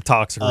State. It's a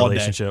toxic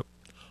relationship.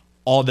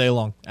 All day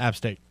long. App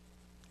State.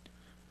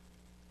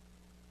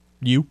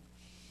 You're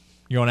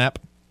on App?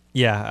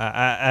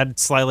 Yeah, I'd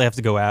slightly have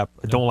to go App.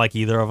 I don't like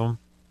either of them,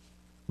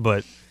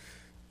 but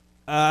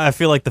I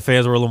feel like the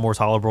fans were a little more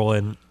tolerable,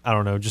 and I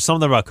don't know, just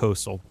something about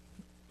Coastal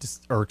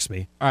just irks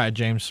me. All right,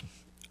 James.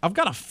 I've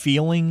got a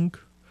feeling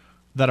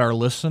that our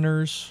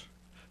listeners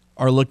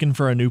are looking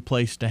for a new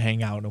place to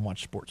hang out and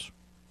watch sports.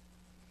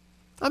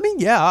 I mean,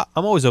 yeah,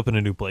 I'm always open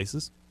to new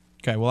places.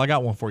 Okay, well, I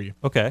got one for you.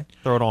 Okay,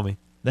 throw it on me.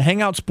 The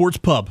Hangout Sports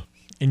Pub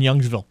in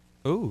Youngsville.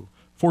 Ooh.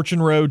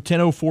 Fortune Road,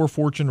 1004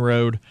 Fortune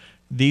Road.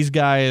 These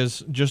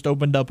guys just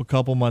opened up a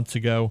couple months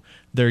ago.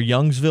 They're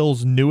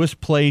Youngsville's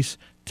newest place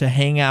to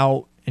hang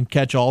out and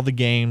catch all the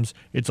games.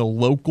 It's a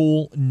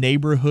local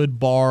neighborhood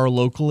bar,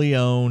 locally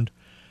owned.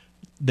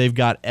 They've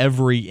got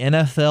every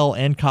NFL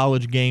and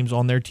college games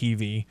on their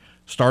TV,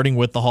 starting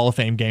with the Hall of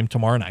Fame game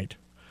tomorrow night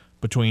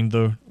between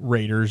the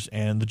Raiders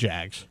and the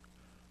Jags.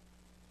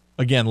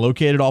 Again,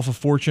 located off of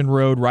Fortune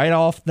Road, right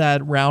off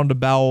that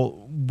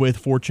roundabout with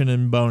Fortune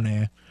and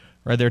Bonet.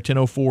 Right there,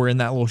 1004 in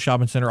that little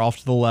shopping center off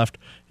to the left.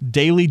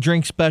 Daily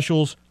drink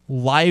specials,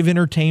 live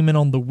entertainment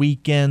on the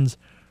weekends,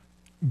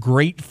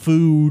 great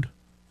food.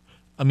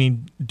 I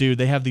mean, dude,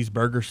 they have these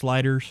burger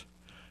sliders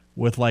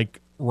with like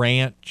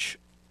ranch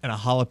and a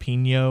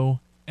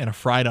jalapeno and a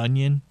fried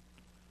onion.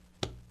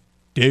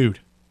 Dude,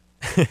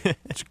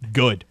 it's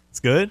good. It's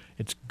good?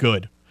 It's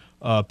good.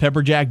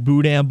 Pepper Jack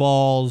Boudin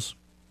balls.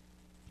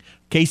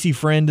 Casey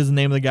Friend is the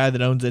name of the guy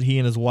that owns it. He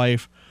and his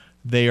wife,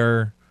 they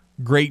are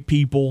great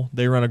people.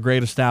 They run a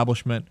great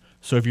establishment.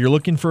 So if you're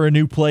looking for a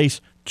new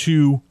place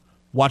to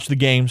watch the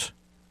games,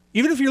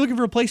 even if you're looking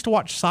for a place to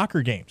watch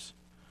soccer games,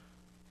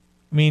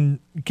 I mean,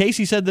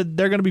 Casey said that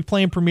they're going to be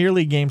playing Premier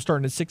League games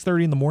starting at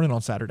 6:30 in the morning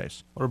on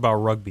Saturdays. What about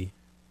rugby?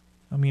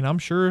 I mean, I'm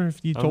sure if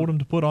you told him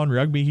to put on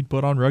rugby, he'd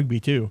put on rugby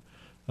too.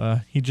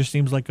 He just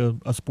seems like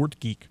a sports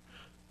geek.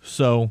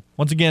 So,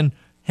 once again,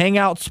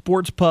 Hangout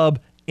Sports Pub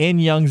in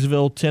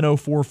Youngsville,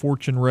 1004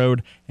 Fortune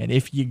Road. And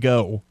if you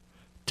go,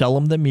 tell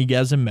them that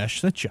Miguez and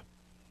Mesh sent you.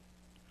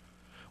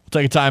 We'll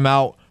take a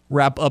timeout,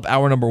 wrap up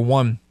hour number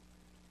 1.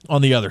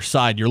 On the other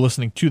side, you're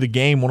listening to The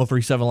Game,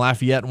 103.7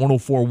 Lafayette,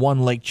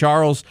 104.1 Lake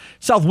Charles,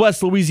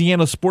 Southwest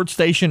Louisiana Sports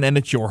Station, and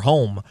it's your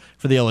home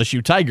for the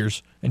LSU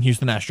Tigers and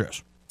Houston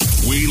Astros.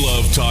 We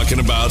love talking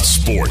about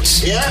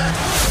sports.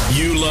 Yeah.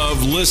 You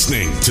love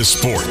listening to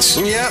sports.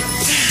 Yep.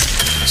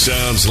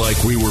 Sounds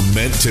like we were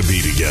meant to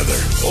be together,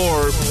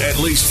 or at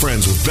least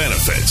friends with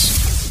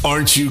benefits.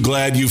 Aren't you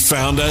glad you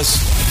found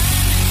us?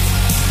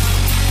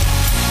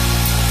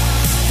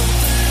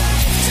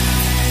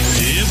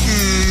 Yep.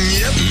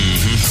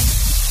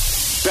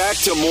 Back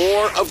to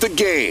more of The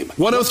Game.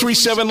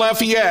 103.7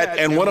 Lafayette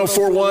and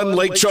 104.1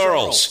 Lake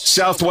Charles,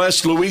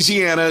 Southwest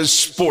Louisiana's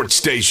sports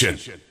station.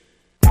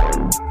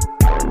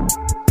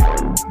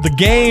 The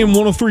Game,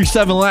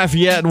 103.7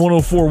 Lafayette and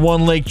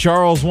 104.1 Lake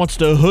Charles wants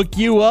to hook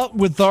you up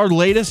with our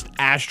latest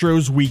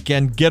Astros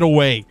weekend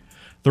getaway.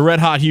 The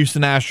red-hot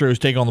Houston Astros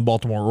take on the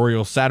Baltimore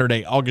Orioles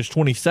Saturday, August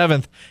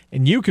 27th,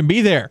 and you can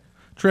be there.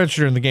 To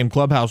register in the Game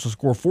Clubhouse will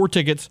score 4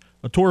 tickets,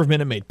 a tour of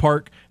Minute Maid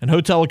Park, and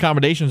hotel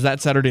accommodations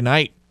that Saturday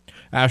night.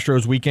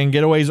 Astros weekend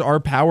getaways are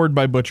powered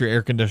by Butcher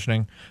Air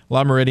Conditioning,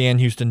 La Meridian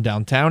Houston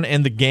Downtown,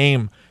 and The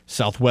Game,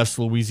 Southwest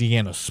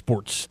Louisiana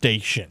Sports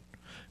Station.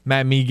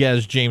 Matt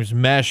Miguez, James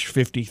Mesh,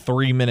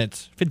 54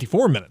 minutes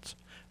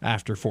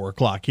after 4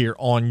 o'clock here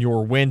on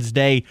your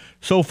Wednesday.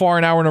 So far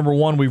in hour number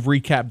 1, we've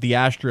recapped the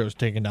Astros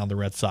taking down the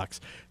Red Sox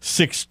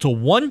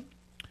 6-1.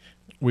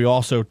 We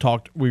also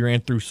we ran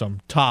through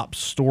some top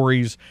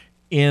stories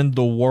in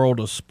the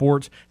world of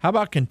sports. How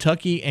about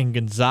Kentucky and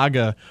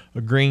Gonzaga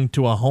agreeing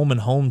to a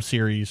home-and-home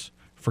series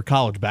for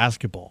college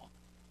basketball?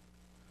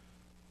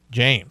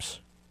 James,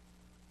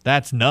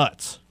 that's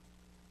nuts.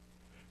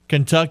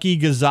 Kentucky,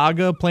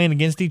 Gonzaga playing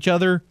against each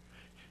other,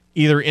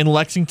 either in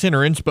Lexington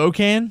or in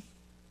Spokane?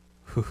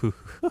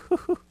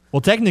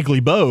 Well, technically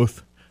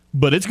both,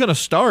 but it's going to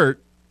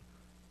start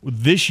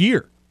this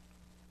year.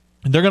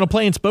 And they're going to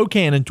play in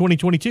Spokane in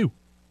 2022.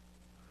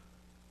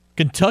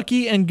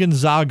 Kentucky and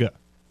Gonzaga.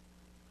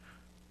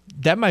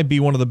 That might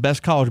be one of the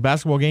best college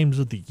basketball games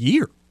of the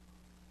year.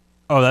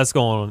 Oh, that's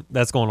going on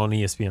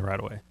ESPN right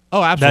away.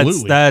 Oh,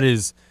 absolutely. That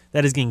is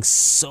getting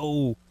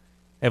so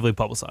heavily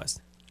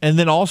publicized. And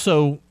then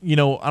also, I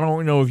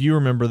don't know if you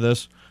remember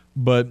this,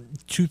 but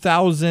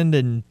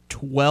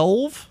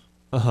 2012,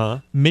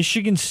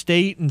 Michigan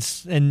State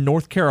and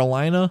North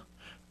Carolina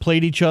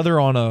played each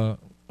other on a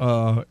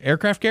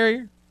aircraft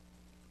carrier.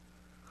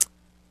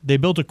 They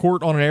built a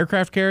court on an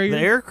aircraft carrier. The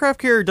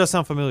aircraft carrier does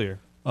sound familiar.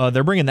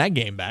 They're bringing that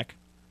game back.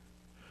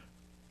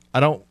 I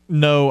don't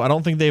know. I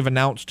don't think they've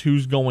announced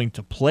who's going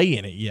to play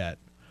in it yet,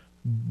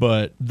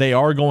 but they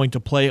are going to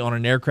play on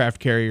an aircraft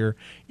carrier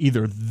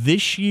either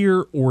this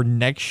year or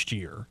next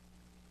year.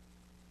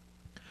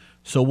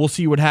 So we'll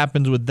see what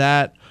happens with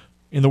that.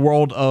 In the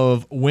world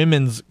of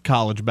women's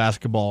college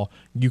basketball,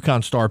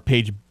 UConn star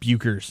Paige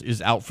Buchers is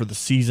out for the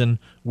season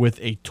with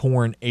a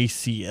torn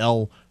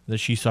ACL that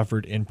she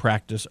suffered in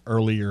practice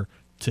earlier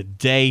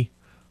today.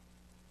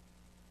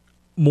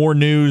 More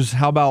news.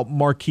 How about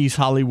Marquise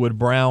Hollywood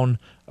Brown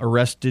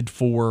arrested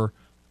for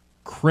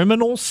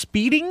criminal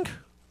speeding?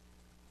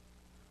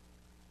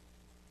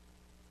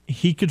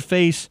 He could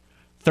face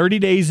 30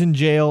 days in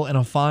jail and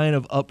a fine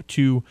of up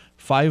to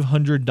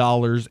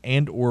 $500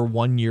 and or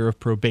 1 year of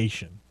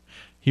probation.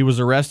 He was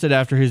arrested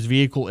after his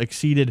vehicle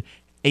exceeded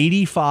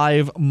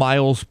 85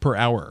 miles per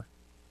hour.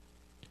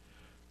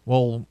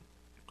 Well,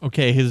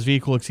 okay, his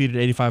vehicle exceeded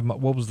 85.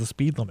 What was the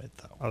speed limit,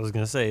 though? I was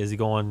going to say, is he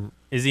in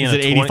Is a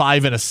it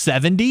 85 and a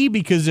 70?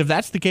 Because if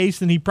that's the case,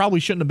 then he probably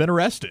shouldn't have been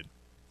arrested.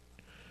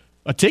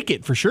 A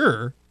ticket for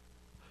sure,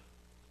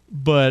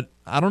 but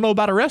I don't know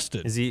about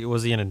arrested.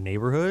 Was he in a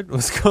neighborhood?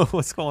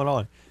 What's going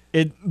on?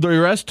 The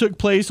arrest took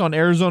place on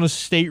Arizona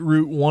State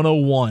Route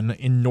 101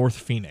 in North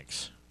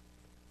Phoenix.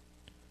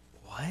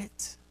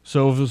 What?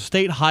 So if it was a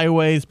state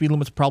highway, the speed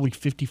limit's probably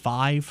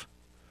 55.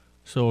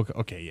 So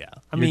okay, yeah.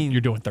 I mean,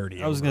 you're doing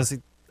 30. I was going to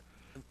say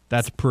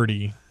that's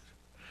pretty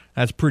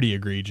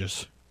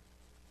egregious.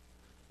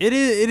 It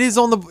is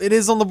on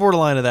the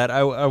borderline of that.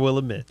 I will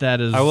admit.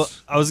 That is.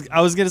 I was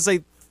going to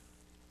say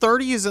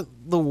 30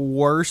 isn't the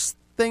worst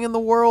thing in the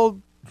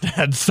world.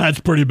 That's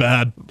pretty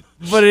bad.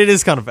 But it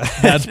is kind of bad.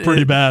 That's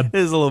pretty bad. It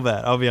is a little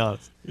bad, I'll be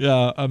honest.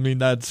 Yeah, I mean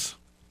that's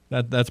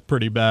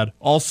pretty bad.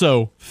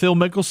 Also, Phil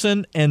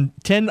Mickelson and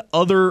 10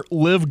 other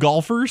LIV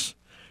golfers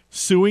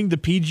suing the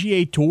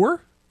PGA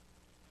Tour.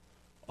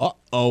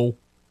 Uh-oh.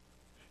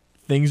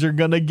 things are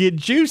going to get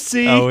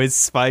juicy. Oh, it's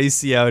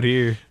spicy out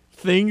here.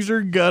 Things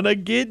are going to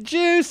get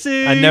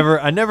juicy. I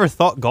never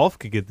thought golf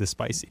could get this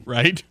spicy.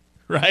 Right?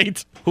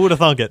 Who would have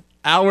thunk it?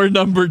 Hour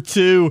number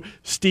 2,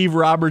 Steve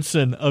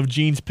Robertson of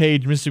Gene's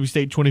Page, Mississippi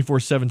State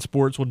 24/7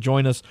 Sports will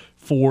join us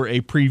for a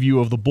preview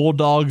of the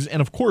Bulldogs.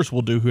 And, of course,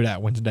 we'll do Who Dat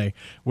Wednesday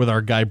with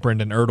our guy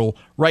Brendan Ertl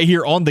right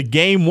here on The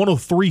Game,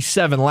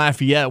 103.7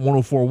 Lafayette,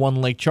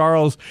 104.1 Lake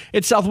Charles.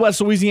 It's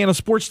Southwest Louisiana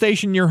Sports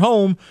Station, your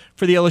home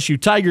for the LSU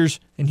Tigers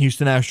and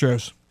Houston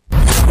Astros.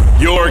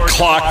 You're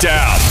clocked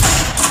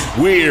out.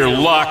 We're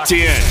locked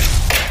in.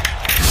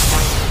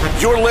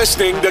 You're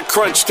listening to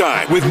Crunch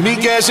Time with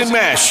Miguez and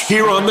Mesh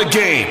here on The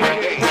Game.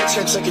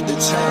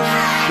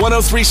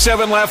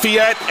 103.7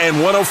 Lafayette and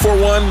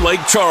 104.1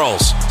 Lake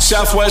Charles,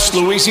 Southwest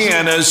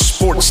Louisiana's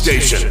sports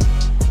station.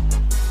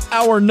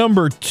 Hour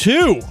number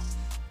 2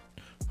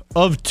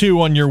 of 2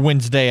 on your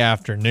Wednesday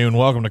afternoon.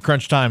 Welcome to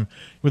Crunch Time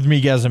with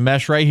Miguez and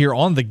Mesh right here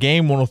on The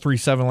Game,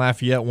 103.7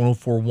 Lafayette,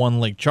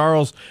 104.1 Lake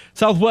Charles,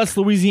 Southwest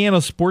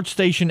Louisiana sports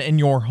station and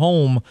your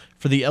home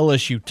for the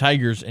LSU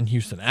Tigers and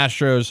Houston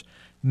Astros.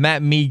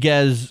 Matt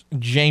Miguez,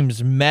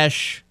 James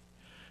Mesh.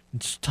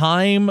 It's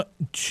time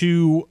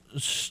to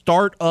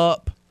start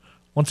up,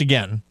 once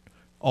again,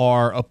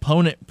 our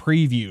opponent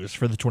previews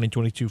for the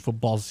 2022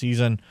 football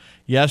season.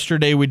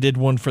 Yesterday we did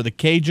one for the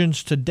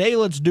Cajuns. Today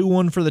let's do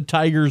one for the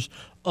Tigers.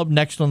 Up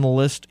next on the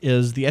list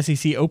is the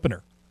SEC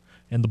opener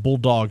and the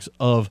Bulldogs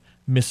of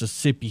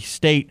Mississippi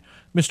State.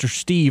 Mr.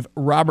 Steve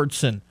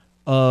Robertson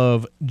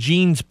of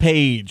Gene's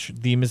Page,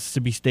 the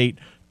Mississippi State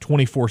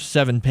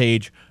 24/7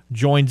 page,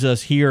 joins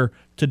us here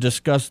to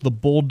discuss the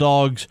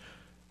Bulldogs.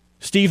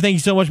 Steve, thank you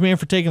so much, man,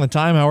 for taking the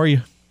time. How are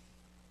you?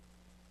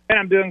 Man,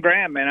 I'm doing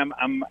great, man.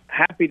 I'm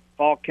happy that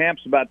fall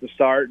camp's about to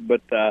start,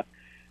 but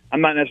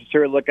I'm not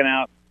necessarily looking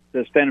out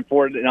to standing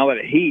for it and all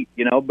that heat,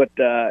 But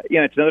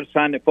it's another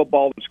sign that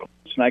football was close,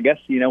 and I guess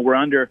we're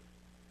under.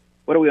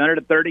 What are we under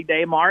the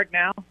 30-day mark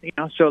now?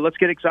 So let's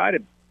get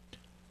excited.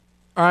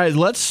 All right,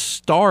 let's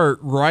start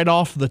right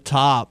off the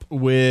top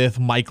with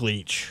Mike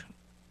Leach.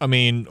 I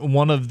mean,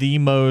 one of the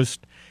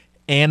most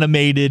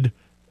animated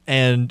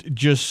and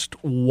just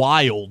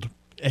wild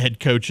head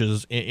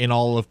coaches in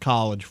all of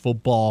college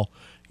football.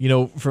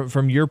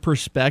 From your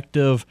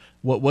perspective,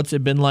 what's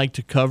it been like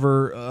to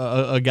cover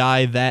a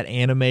guy that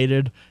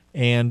animated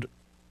and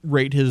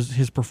rate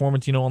his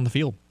performance, on the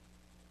field?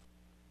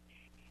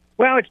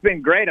 Well, it's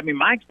been great. I mean,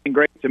 Mike's been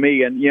great to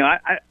me, and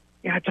I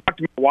talked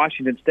to my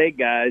Washington State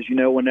guys.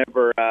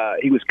 Whenever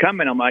he was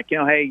coming, I'm like,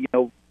 hey,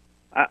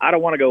 I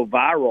don't want to go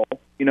viral,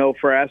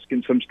 for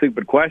asking some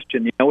stupid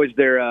question.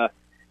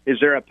 Is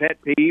there a pet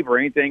peeve or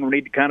anything we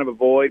need to kind of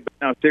avoid? But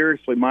no,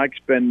 seriously, Mike's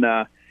been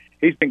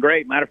he's been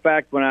great. Matter of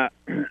fact, when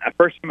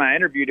first time I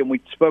interviewed him, we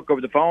spoke over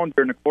the phone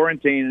during the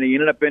quarantine, and he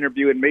ended up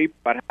interviewing me for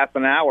about half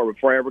an hour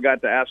before I ever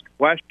got to ask a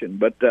question.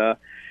 But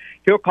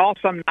he'll call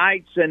some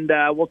nights, and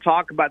we'll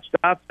talk about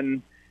stuff.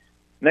 And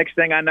next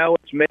thing I know,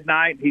 it's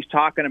midnight. He's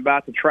talking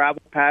about the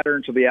travel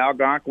patterns of the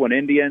Algonquin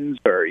Indians,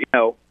 or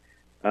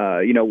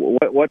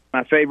what's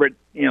my favorite,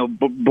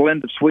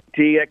 blend of sweet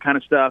tea, that kind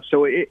of stuff.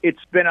 So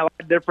it's been a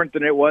lot different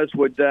than it was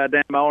with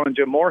Dan Mullen and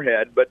Jim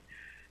Moorhead. But,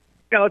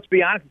 let's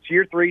be honest, it's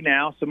year 3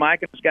 now, so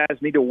Mike and his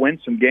guys need to win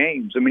some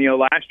games. I mean,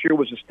 last year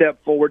was a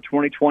step forward.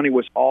 2020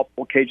 was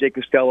awful. KJ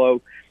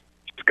Costello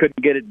just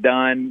couldn't get it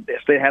done.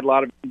 They had a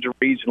lot of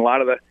injuries and a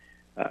lot of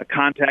the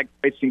contact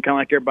racing, kind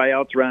of like everybody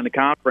else around the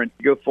conference.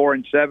 You go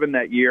 4-7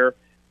 that year.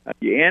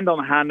 You end on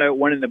a high note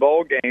winning the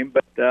bowl game,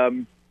 but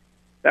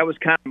that was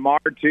kind of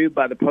marred, too,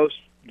 by the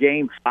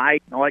post-game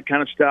fight and all that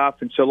kind of stuff.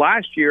 And so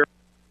last year,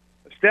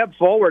 a step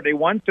forward, they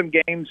won some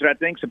games that I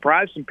think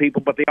surprised some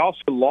people, but they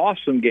also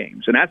lost some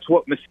games. And that's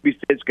what Mississippi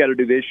State's got to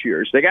do this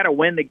year. So they got to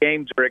win the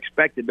games they're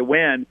expected to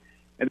win,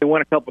 and then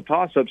win a couple of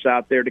toss-ups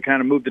out there to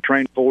kind of move the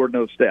train forward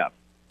another step.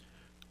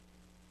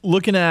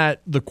 Looking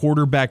at the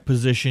quarterback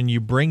position, you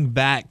bring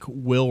back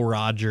Will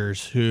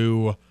Rogers,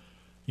 who,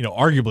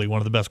 arguably one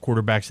of the best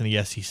quarterbacks in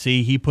the SEC.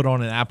 He put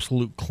on an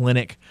absolute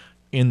clinic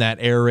in that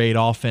air raid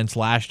offense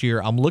last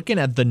year. I'm looking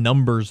at the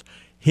numbers.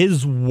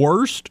 His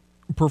worst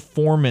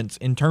performance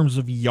in terms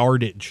of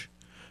yardage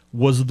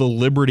was the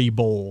Liberty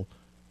Bowl,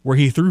 where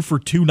he threw for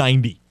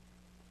 290.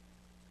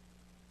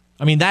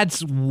 I mean,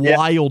 that's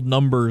wild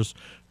numbers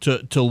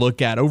to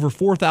look at. Over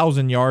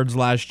 4,000 yards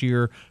last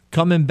year,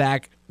 coming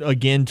back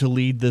again to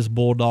lead this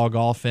Bulldog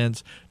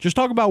offense. Just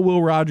talk about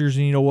Will Rogers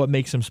and what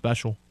makes him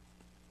special.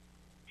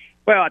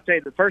 Well, I'll tell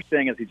you, the first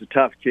thing is he's a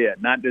tough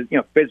kid. Not just,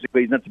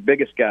 physically, he's not the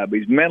biggest guy, but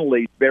he's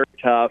mentally very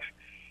tough.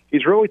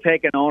 He's really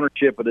taken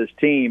ownership of his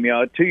team.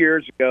 2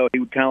 years ago, he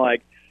was kind of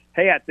like,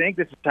 hey, I think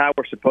this is how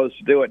we're supposed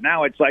to do it.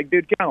 Now it's like,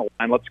 dude, get on the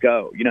line, let's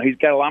go. He's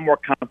got a lot more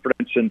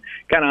confidence and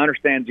kind of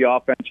understands the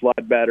offense a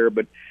lot better.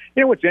 But,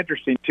 what's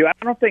interesting, too, I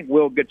don't think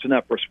Will gets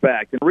enough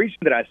respect. And the reason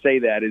that I say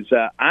that is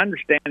I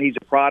understand he's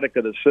a product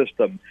of the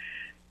system.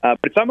 But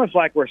it's almost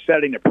like we're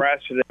setting a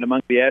precedent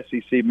among the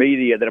SEC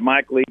media that a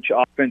Mike Leach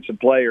offensive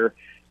player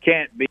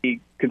can't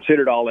be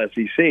considered all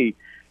SEC.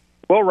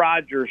 Will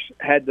Rogers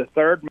had the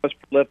third most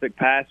prolific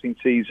passing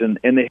season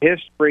in the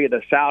history of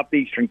the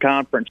Southeastern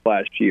Conference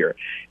last year.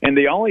 And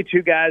the only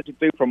two guys who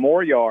threw for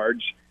more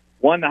yards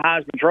won the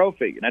Heisman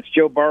Trophy, and that's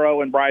Joe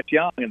Burrow and Bryce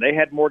Young, and they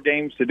had more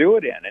games to do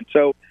it in. And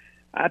so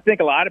I think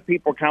a lot of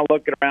people are kind of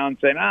looking around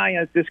saying,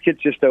 this kid's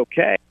just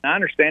okay. And I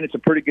understand it's a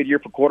pretty good year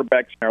for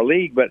quarterbacks in our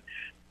league, but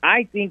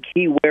I think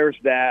he wears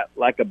that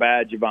like a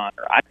badge of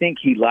honor. I think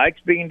he likes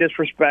being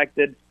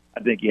disrespected. I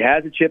think he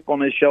has a chip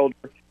on his shoulder.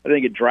 I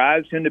think it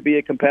drives him to be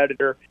a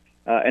competitor.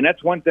 And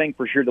that's one thing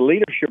for sure. The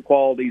leadership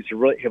qualities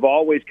have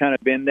always kind of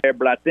been there,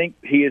 but I think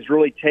he has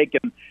really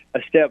taken a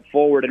step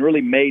forward and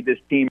really made this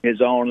team his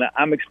own.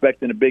 I'm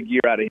expecting a big year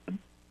out of him.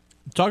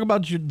 Talk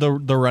about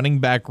the running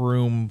back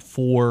room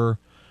for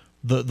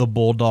the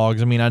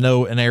Bulldogs. I mean, I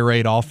know an air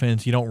raid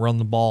offense, you don't run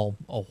the ball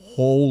a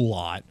whole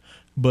lot,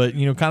 but,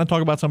 kind of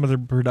talk about some of the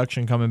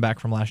production coming back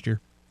from last year.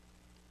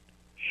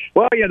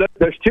 Well,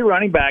 there's two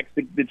running backs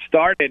that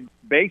started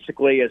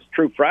basically as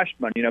true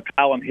freshmen.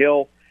 Colin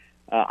Hill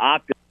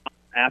opted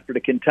after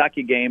the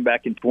Kentucky game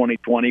back in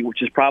 2020,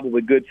 which is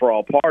probably good for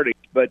all parties.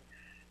 But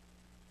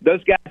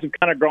those guys have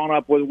kind of grown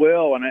up with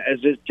Will, and as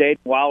is Jaden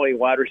Walley,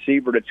 wide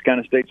receiver, that's kind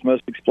of state's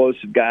most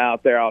explosive guy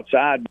out there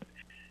outside.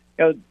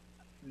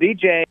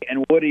 DJ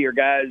and Woody are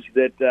guys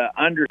that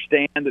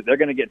understand that they're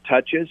going to get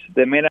touches.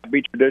 They may not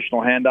be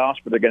traditional handoffs,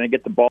 but they're going to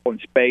get the ball in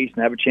space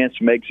and have a chance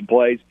to make some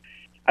plays.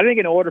 I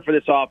think in order for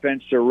this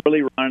offense to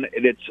really run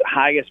at its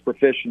highest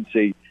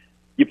proficiency,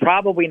 you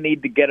probably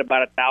need to get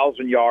about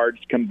 1,000 yards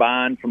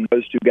combined from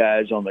those two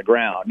guys on the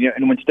ground.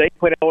 And when State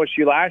played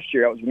LSU last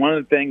year, that was one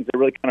of the things they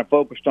really kind of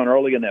focused on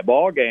early in that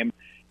ball game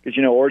because,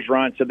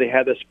 Orgeron said they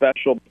had this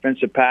special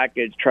defensive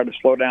package, try to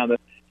slow down the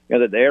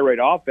air raid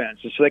offense.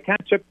 And so they kind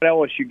of took what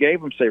LSU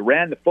gave them, so they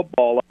ran the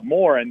football a lot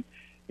more. And,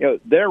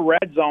 their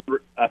red zone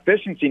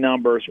efficiency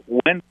numbers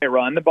when they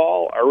run the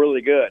ball are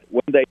really good.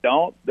 When they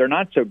don't, they're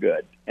not so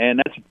good. And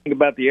that's the thing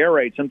about the air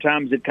raid.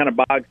 Sometimes it kind of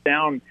bogs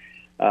down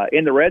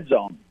in the red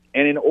zone.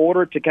 And in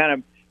order to kind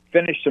of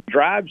finish some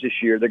drives this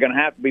year, they're going to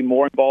have to be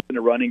more involved in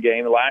the running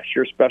game. Last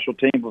year's special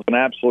teams was an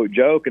absolute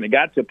joke, and it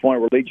got to a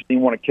point where Leach didn't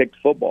even want to kick the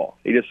football.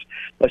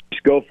 Let's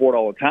just go for it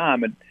all the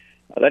time. And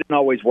that didn't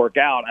always work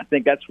out. I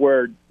think that's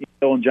where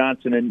Dylan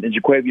Johnson and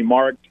Jaquavian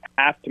Marks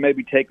have to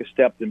maybe take a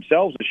step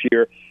themselves this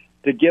year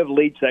to give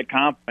Leach that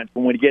confidence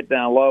when we get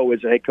down low is,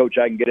 hey, Coach,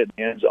 I can get it in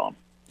the end zone.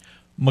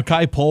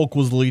 Makai Polk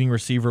was the leading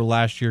receiver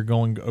last year,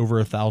 going over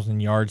 1,000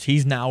 yards.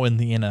 He's now in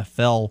the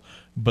NFL,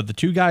 but the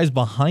two guys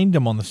behind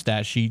him on the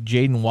stat sheet,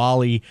 Jaden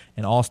Walley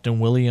and Austin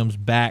Williams,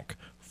 back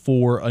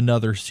for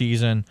another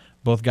season.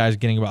 Both guys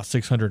getting about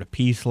 600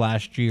 apiece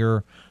last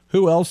year.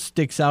 Who else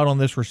sticks out on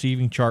this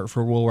receiving chart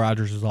for Will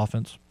Rogers'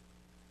 offense?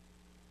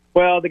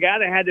 Well, the guy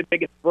that had the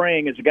biggest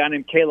spring is a guy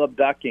named Caleb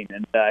Ducking,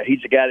 and he's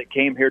a guy that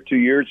came here 2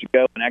 years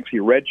ago and actually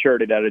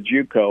redshirted out of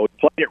JUCO. He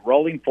played at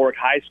Rolling Fork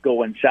High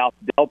School in South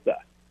Delta.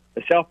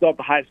 The South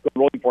Delta High School,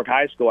 Rolling Fork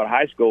High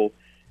School,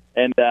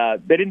 and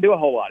they didn't do a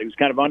whole lot. He was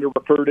kind of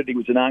under-recruited. He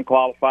was a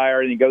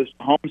non-qualifier, and he goes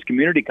to Holmes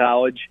Community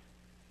College,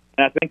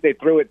 and I think they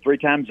threw it 3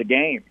 times a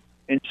game.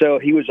 And so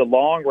he was a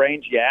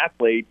long-range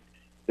athlete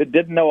that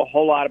didn't know a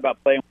whole lot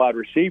about playing wide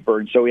receiver,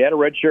 and so he had a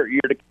redshirt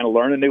year to kind of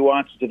learn the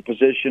nuances of the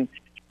position.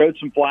 Showed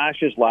some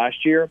flashes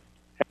last year,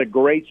 had a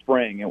great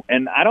spring,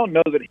 and I don't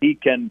know that he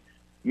can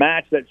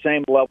match that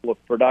same level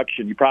of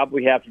production. You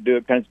probably have to do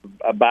it kind of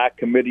a back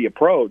committee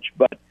approach,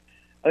 but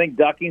I think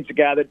Ducking's a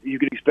guy that you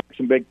could expect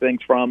some big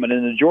things from. And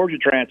in the Georgia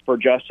transfer,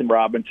 Justin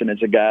Robinson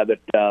is a guy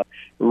that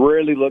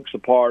really looks the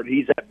part.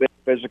 He's that big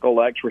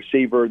physical X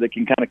receiver that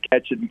can kind of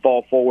catch it and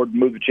fall forward and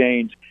move the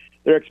chains.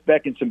 They're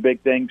expecting some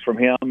big things from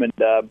him. And,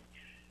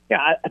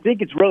 I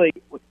think it's really,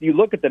 you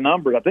look at the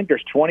numbers, I think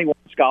there's 21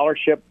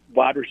 scholarship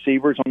wide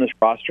receivers on this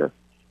roster.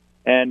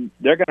 And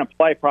they're going to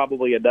play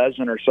probably a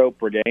dozen or so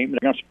per game. They're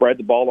going to spread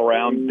the ball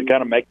around to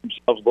kind of make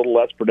themselves a little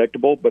less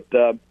predictable. But,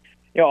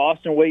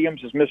 Austin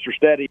Williams is Mr.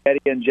 Steady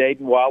Eddie, and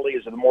Jaden Walley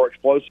is the more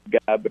explosive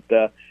guy.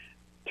 But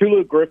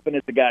Tulu Griffin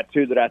is the guy,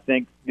 too, that I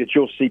think that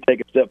you'll see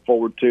take a step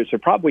forward, too. So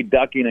probably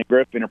Ducking and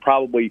Griffin are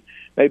probably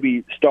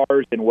maybe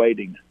stars in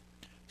waiting.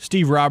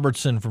 Steve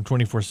Robertson from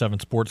 24/7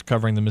 Sports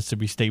covering the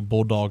Mississippi State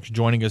Bulldogs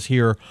joining us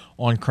here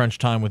on Crunch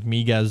Time with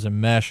Miguez and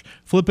Mesh.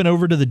 Flipping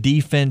over to the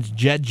defense,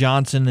 Jet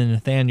Johnson and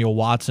Nathaniel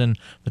Watson,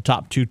 the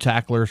top 2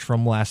 tacklers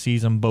from last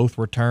season, both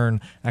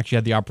return. Actually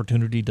had the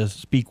opportunity to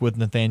speak with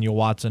Nathaniel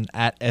Watson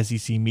at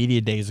SEC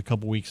Media Days a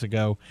couple weeks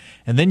ago.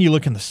 And then you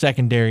look in the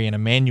secondary, and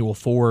Emmanuel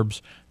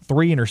Forbes,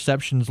 3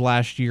 interceptions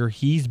last year.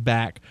 He's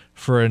back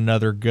for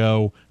another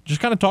go. Just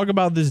kind of talk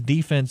about this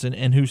defense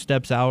and who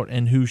steps out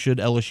and who should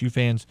LSU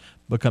fans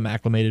become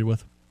acclimated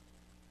with.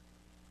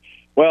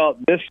 Well,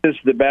 this is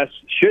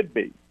should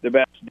be the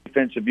best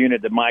defensive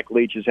unit that Mike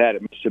Leach has had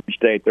at Mississippi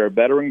State. They're a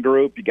veteran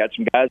group. You got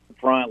some guys up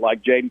front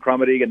like Jaden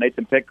Crumedy and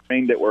Nathan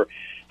Pickering that were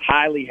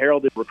highly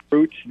heralded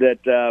recruits that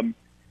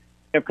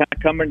have kind of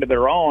come into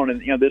their own.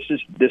 And this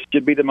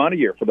should be the money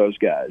year for those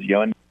guys.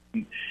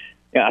 And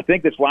I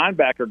think this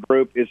linebacker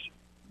group is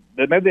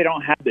maybe they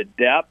don't have the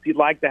depth you'd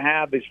like to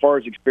have as far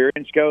as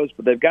experience goes,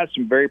 but they've got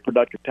some very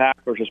productive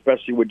tacklers,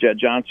 especially with Jet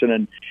Johnson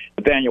and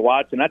Nathaniel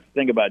Watson. That's the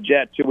thing about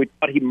Jet, too. We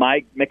thought he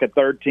might make a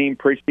third-team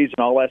preseason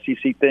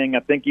All-SEC thing. I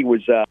think he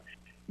was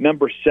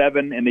number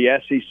 7 in the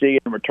SEC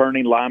in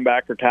returning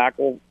linebacker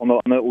tackle on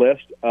the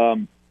list.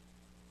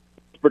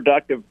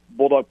 Productive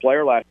Bulldog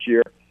player last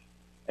year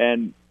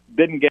and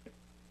didn't get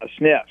a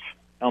sniff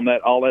on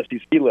that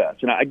All-SEC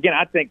list. And, again,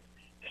 I think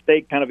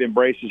State kind of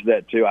embraces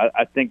that too.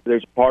 I think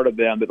there's a part of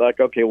them that like,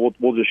 okay, we'll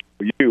just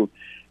show you.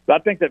 But I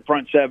think that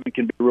front seven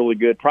can be really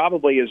good,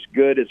 probably as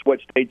good as what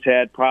State's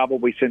had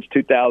probably since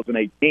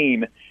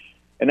 2018.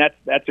 And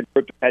that's a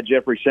group that had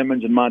Jeffrey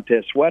Simmons and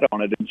Montez Sweat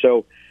on it. And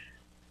so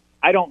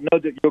I don't know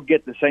that you'll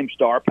get the same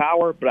star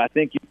power, but I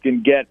think you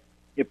can get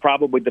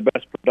probably the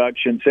best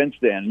production since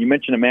then. You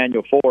mentioned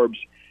Emmanuel Forbes.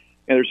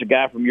 And there's a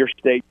guy from your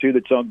state, too,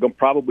 that's going to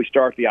probably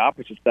start the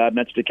opposite side, and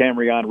that's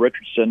DeCamerion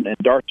Richardson. And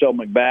Darcel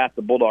McBath,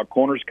 the Bulldog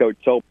corners coach,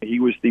 told me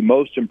he was the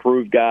most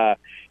improved guy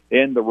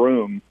in the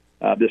room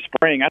this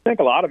spring. I think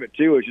a lot of it,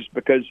 too, is just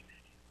because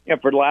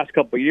for the last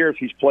couple of years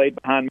he's played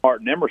behind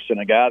Martin Emerson,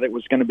 a guy that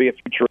was going to be a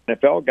future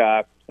NFL guy.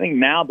 I think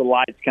now the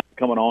light's kind of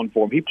coming on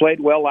for him. He played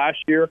well last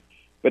year,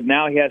 but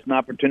now he has an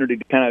opportunity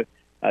to kind of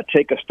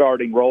take a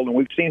starting role, and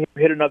we've seen him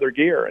hit another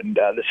gear. And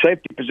the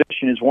safety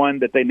position is one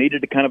that they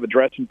needed to kind of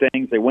address some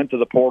things. They went to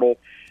the portal.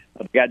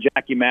 They got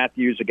Jackie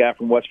Matthews, a guy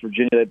from West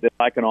Virginia that they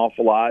like an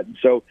awful lot. And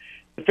so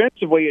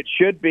defensively it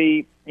should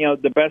be,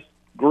 the best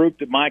group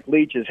that Mike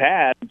Leach has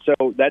had. And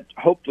so that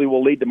hopefully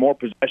will lead to more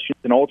possessions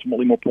and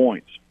ultimately more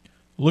points.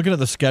 Looking at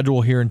the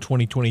schedule here in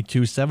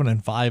 2022,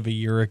 7-5 a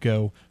year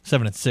ago,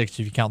 7-6 if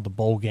you count the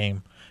bowl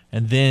game.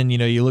 And then,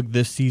 you look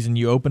this season,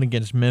 you open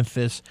against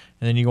Memphis,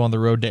 and then you go on the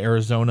road to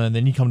Arizona, and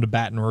then you come to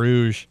Baton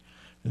Rouge,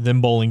 and then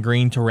Bowling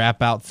Green to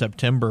wrap out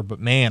September. But,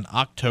 man,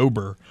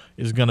 October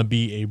is going to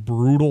be a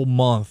brutal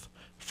month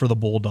for the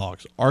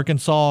Bulldogs.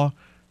 Arkansas,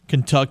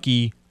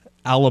 Kentucky,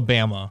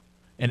 Alabama,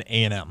 and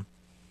A&M.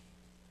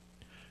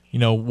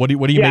 What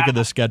do you make of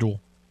this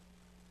schedule?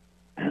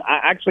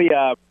 I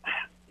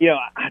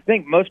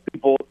think most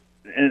people,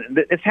 and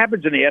this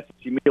happens in the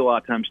SEC media a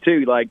lot of times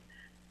too, like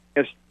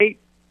State,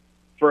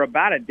 for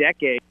about a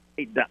decade,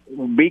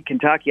 beat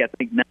Kentucky, I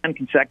think, 9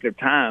 consecutive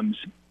times.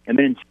 And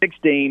then in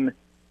 16,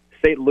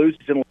 State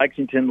loses in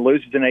Lexington,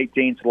 loses in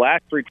 18. So the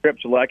last 3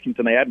 trips to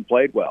Lexington, they hadn't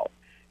played well.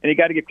 And you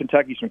got to give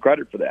Kentucky some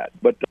credit for that.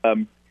 But,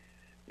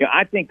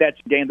 I think that's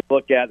a game to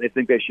look at. They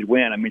think they should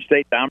win. I mean,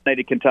 State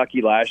dominated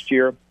Kentucky last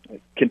year.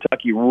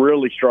 Kentucky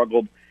really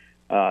struggled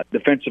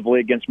defensively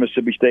against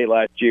Mississippi State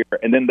last year.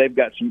 And then they've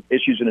got some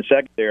issues in the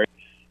secondary.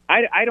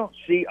 I don't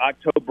see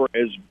October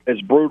as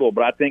brutal,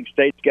 but I think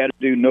State's got to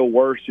do no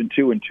worse than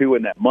 2-2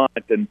 in that month.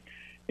 And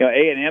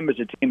A&M is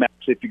a team.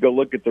 Actually, if you go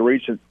look at the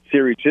recent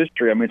series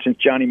history, I mean, since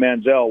Johnny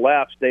Manziel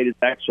left, State has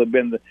actually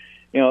been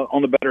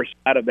on the better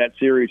side of that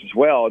series as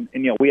well.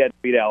 And we had to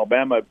beat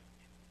Alabama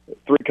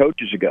 3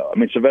 coaches ago. I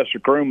mean, Sylvester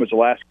Croom was the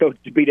last coach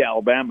to beat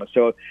Alabama,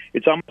 so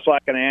it's almost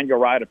like an annual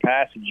rite of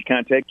passage. You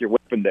kind of take your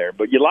whipping there,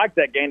 but you like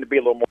that game to be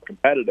a little more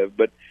competitive.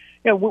 But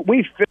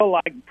we feel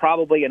like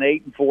probably an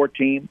 8-4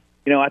 team.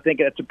 I think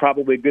that's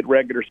probably a good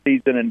regular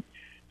season, and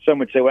some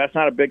would say, well, that's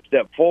not a big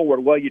step forward.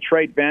 Well, you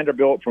trade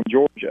Vanderbilt from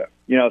Georgia.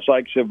 It's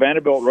like, so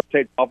Vanderbilt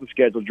rotates off the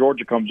schedule,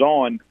 Georgia comes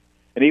on,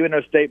 and even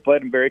though State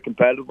played them very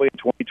competitively in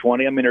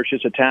 2020, I mean, there's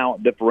just a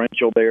talent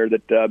differential there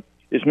that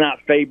is not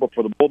favorable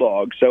for the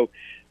Bulldogs. So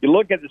you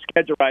look at the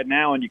schedule right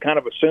now, and you kind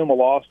of assume a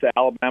loss to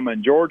Alabama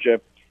and Georgia,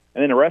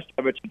 and then the rest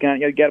of it,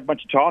 you get a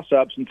bunch of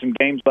toss-ups and some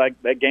games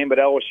like that game at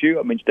LSU.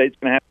 I mean, State's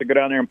going to have to go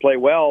down there and play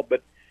well,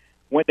 but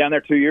went down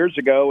there 2 years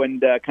ago and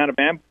kind of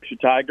ambushed the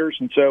Tigers,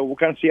 and so we'll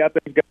kind of see how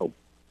things go.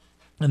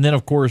 And then,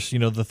 of course,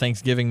 the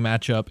Thanksgiving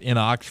matchup in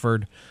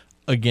Oxford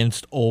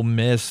against Ole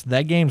Miss.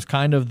 That game's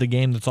kind of the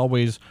game that's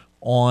always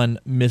on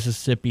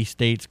Mississippi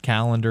State's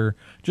calendar.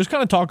 Just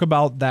kind of talk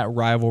about that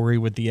rivalry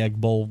with the Egg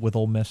Bowl with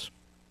Ole Miss.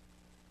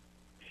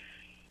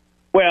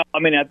 Well, I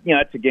mean,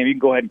 that's a game you can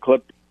go ahead and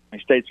clip.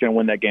 State's going to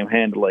win that game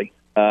handily.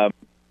 I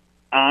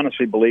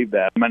honestly believe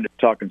that. I'm not just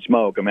talking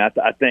smoke. I mean,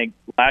 I think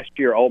last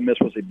year Ole Miss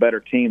was a better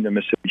team than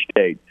Mississippi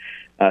State.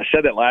 I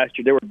said that last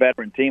year. They were a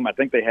veteran team. I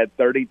think they had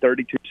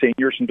 32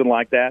 seniors, something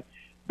like that.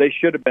 They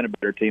should have been a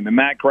better team, and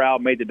Matt Corral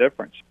made the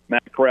difference.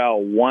 Matt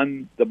Corral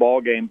won the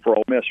ball game for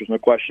Ole Miss. There's no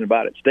question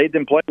about it. State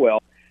didn't play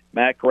well.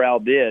 Matt Corral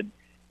did.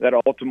 That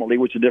ultimately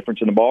was the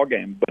difference in the ball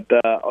game.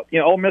 But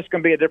Ole Miss is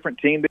going to be a different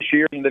team this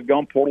year. They've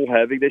gone portal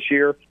heavy this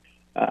year.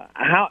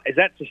 How is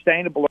that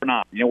sustainable or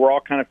not? We're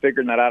all kind of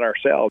figuring that out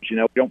ourselves. We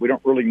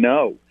don't really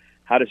know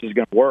how this is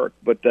going to work.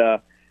 But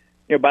by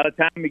the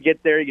time you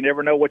get there, you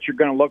never know what you're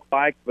going to look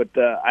like. But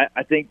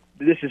I think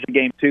this is a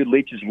game too.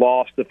 Leach has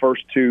lost the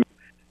first 2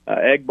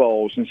 Egg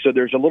Bowls, and so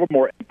there's a little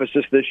more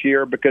emphasis this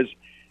year because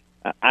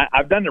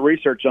I've done the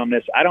research on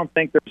this. I don't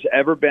think there's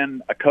ever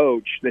been a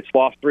coach that's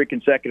lost 3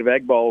 consecutive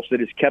Egg Bowls that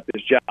has kept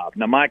his job.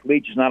 Now, Mike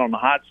Leach is not on the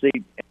hot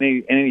seat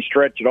in any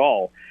stretch at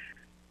all.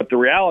 But the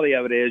reality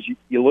of it is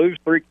you lose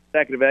 3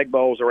 consecutive Egg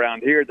Bowls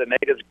around here, the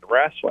natives get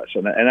restless,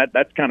 and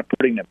that's kind of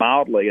putting it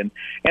mildly. And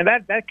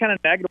that kind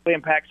of negatively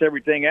impacts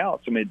everything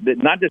else. I mean,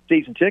 not just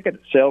season ticket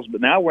sales,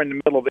 but now we're in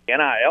the middle of the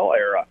NIL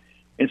era.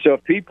 And so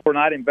if people are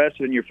not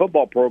invested in your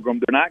football program,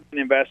 they're not going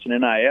to invest in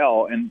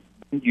NIL, and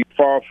you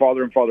fall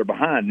farther and farther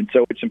behind. And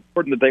so it's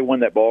important that they win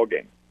that ball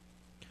game.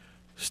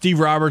 Steve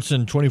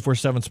Robertson,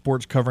 24/7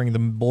 Sports, covering the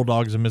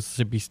Bulldogs of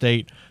Mississippi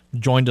State,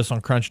 joined us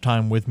on Crunch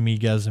Time with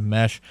Miguez and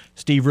Mesh.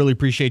 Steve, really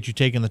appreciate you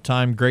taking the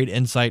time. Great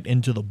insight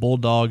into the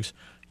Bulldogs.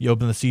 You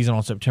open the season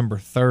on September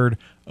 3rd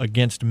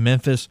against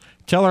Memphis.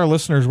 Tell our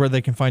listeners where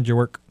they can find your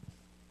work.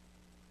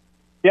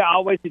 Yeah,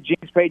 always at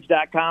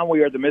jamespage.com.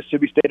 We are the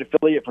Mississippi State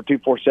affiliate for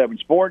 247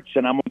 Sports,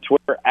 and I'm on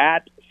Twitter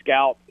at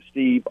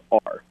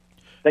ScoutSteveR.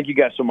 Thank you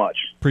guys so much.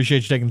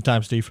 Appreciate you taking the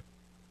time, Steve.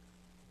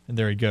 And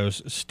there he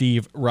goes,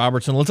 Steve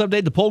Robertson. Let's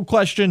update the poll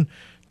question.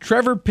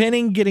 Trevor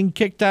Penning getting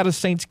kicked out of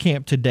Saints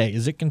camp today.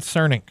 Is it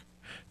concerning?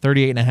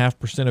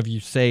 38.5% of you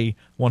say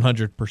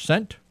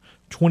 100%.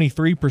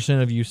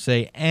 23% of you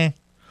say and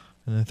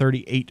then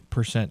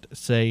 38%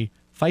 say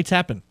fights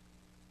happen.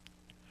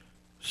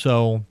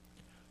 So,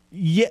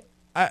 yeah,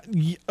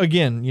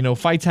 again,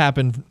 fights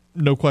happen,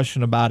 no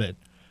question about it.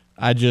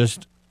 I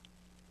just,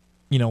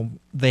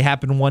 they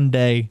happen one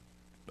day.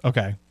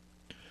 Okay.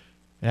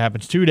 It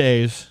happens 2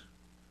 days.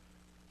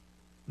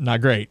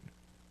 Not great.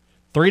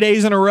 3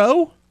 days in a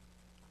row?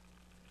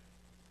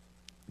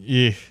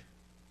 Yeah.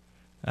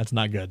 That's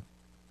not good.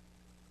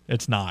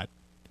 It's not.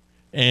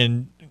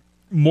 And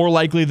more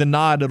likely than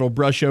not, it'll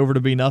brush over to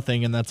be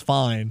nothing, and that's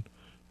fine.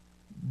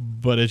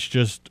 But it's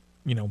just,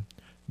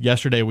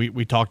 yesterday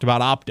we talked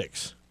about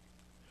optics.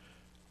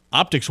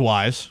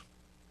 Optics-wise,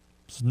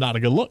 it's not a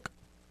good look.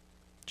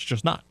 It's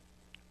just not.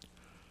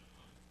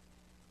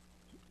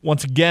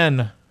 Once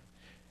again,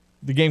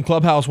 the Game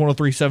Clubhouse,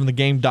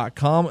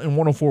 1037thegame.com and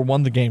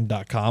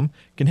 1041thegame.com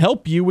can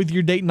help you with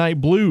your date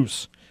night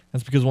blues.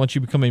 That's because once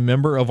you become a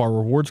member of our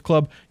rewards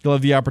club, you'll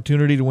have the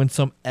opportunity to win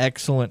some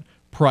excellent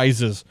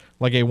prizes,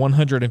 like a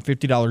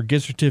 $150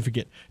 gift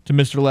certificate to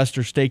Mr.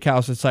 Lester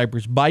Steakhouse at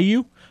Cypress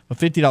Bayou, a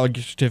 $50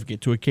 gift certificate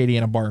to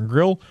Acadiana Bar and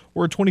Grill,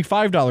 or a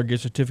 $25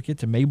 gift certificate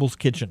to Mabel's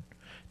Kitchen.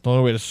 The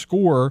only way to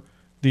score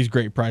these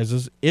great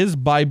prizes is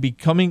by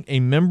becoming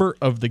a member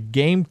of the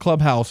Game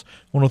Clubhouse,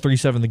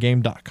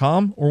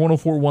 1037thegame.com or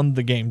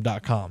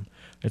 1041thegame.com.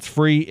 It's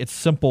free. It's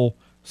simple.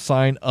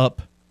 Sign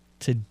up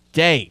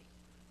today.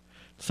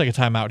 Let's take a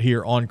time out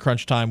here on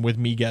Crunch Time with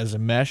Miguez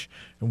and Mesh.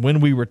 And when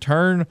we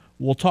return,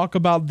 we'll talk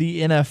about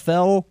the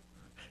NFL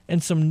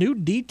and some new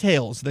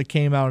details that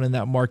came out in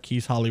that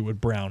Marquise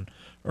Hollywood Brown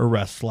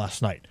arrest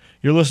last night.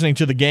 You're listening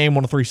to The Game,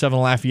 1037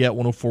 Lafayette,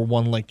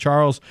 1041 Lake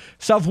Charles,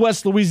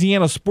 Southwest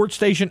Louisiana sports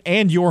station,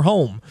 and your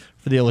home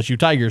for the LSU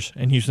Tigers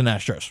and Houston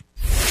Astros.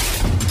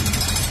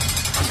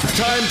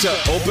 Time to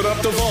open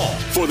up the vault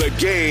for the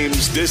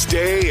games this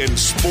day in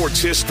sports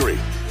history.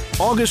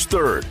 August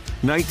 3rd,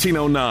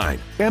 1909,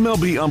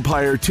 MLB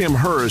umpire Tim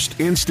Hurst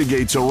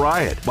instigates a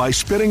riot by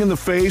spitting in the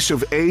face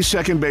of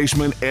second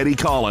baseman Eddie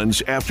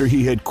Collins after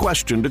he had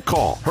questioned a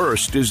call.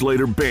 Hurst is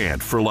later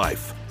banned for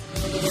life.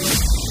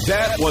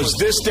 That was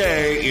this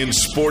day in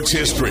sports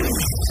history.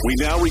 We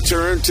now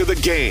return to The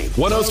Game.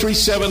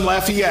 1037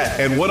 Lafayette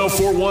and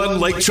 1041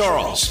 Lake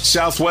Charles,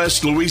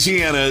 Southwest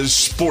Louisiana's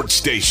sports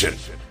station.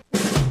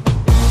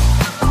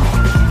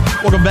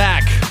 Welcome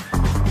back.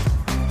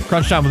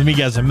 Crunch Time with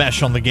Miguez and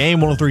Mesh on The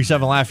Game.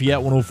 1037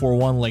 Lafayette,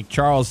 1041 Lake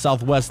Charles,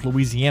 Southwest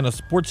Louisiana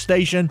sports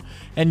station,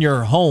 and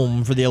your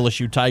home for the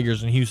LSU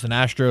Tigers and Houston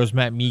Astros.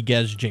 Matt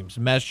Miguez, James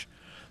Mesh.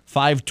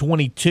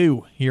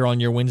 5:22 here on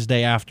your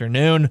Wednesday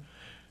afternoon.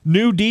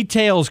 New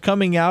details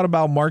coming out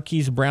about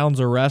Marquise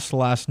Brown's arrest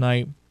last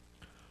night.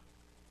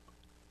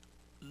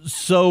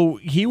 So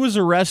he was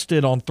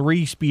arrested on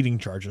 3 speeding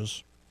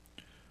charges.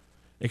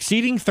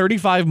 Exceeding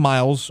 35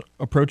 miles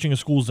approaching a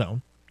school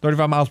zone.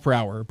 35 miles per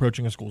hour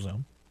approaching a school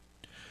zone.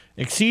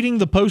 Exceeding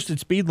the posted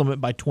speed limit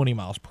by 20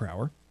 miles per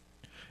hour.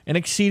 And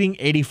exceeding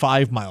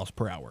 85 miles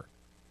per hour.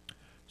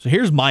 So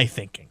here's my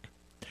thinking.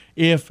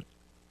 If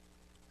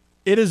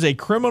it is a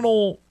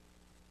criminal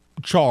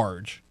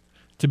charge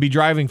to be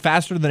driving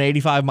faster than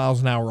 85 miles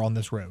an hour on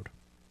this road,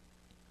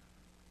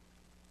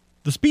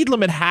 the speed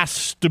limit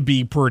has to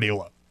be pretty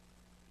low.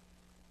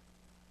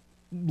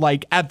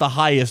 Like, at the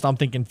highest, I'm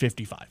thinking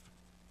 55.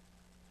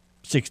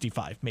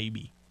 65,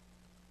 maybe.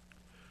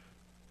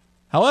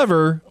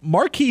 However,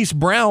 Marquise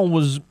Brown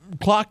was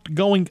clocked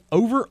going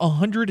over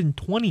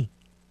 120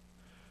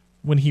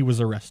 when he was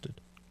arrested.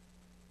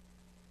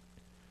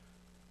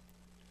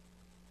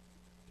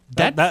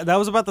 That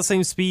was about the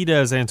same speed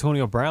as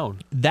Antonio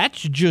Brown.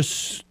 That's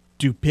just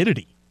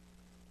stupidity,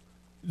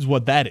 is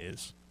what that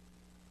is.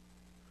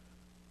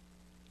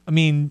 I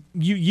mean,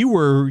 you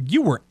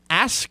were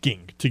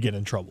asking to get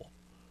in trouble.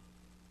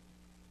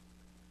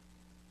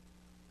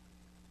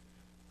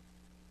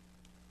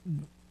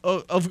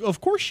 Of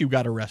course you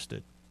got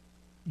arrested.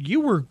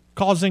 You were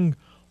causing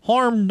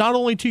harm not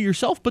only to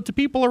yourself, but to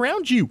people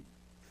around you.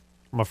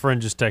 My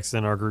friend just texted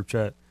in our group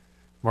chat,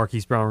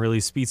 Marquise Brown really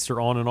speedster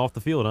on and off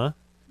the field, huh?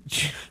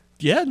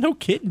 Yeah, no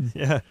kidding.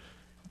 Yeah.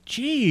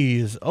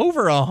 Jeez,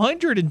 over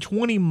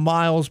 120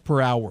 miles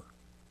per hour.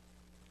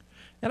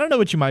 And I know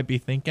what you might be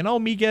thinking. Oh,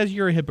 Miguez,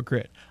 you're a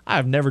hypocrite.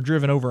 I've never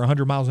driven over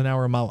 100 miles an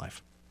hour in my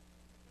life.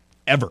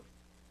 Ever.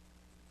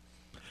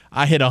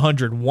 I hit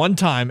 100 one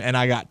time, and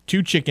I got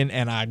too chicken,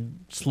 and I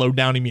slowed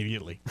down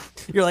immediately.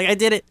 You're like, I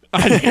did it.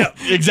 Yeah,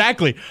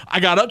 exactly. I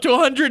got up to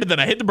 100, and then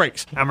I hit the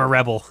brakes. I'm a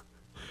rebel.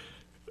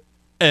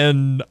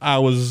 And I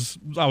was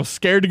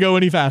scared to go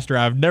any faster.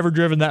 I've never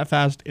driven that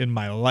fast in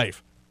my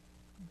life.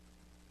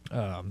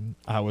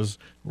 I was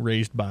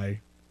raised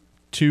by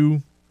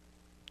 2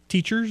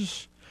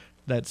 teachers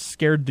that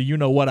scared the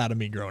you-know-what out of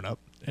me growing up.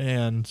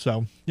 And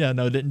so, yeah,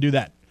 no, didn't do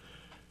that.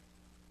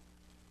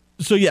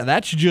 So, yeah,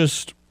 that's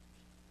just...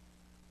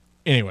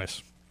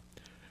 Anyways.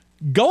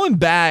 Going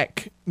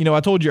back, I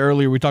told you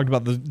earlier, we talked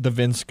about the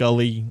Vin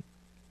Scully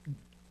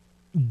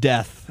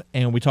death,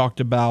 and we talked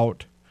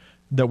about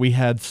that we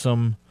had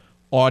some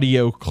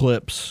audio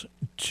clips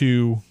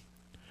to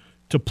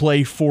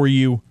play for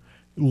you.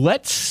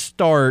 Let's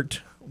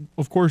start,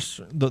 of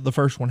course, the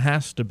first one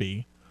has to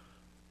be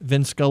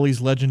Vin Scully's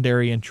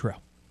legendary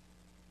intro.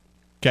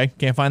 Okay,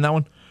 can't find that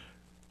one?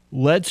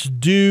 Let's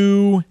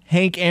do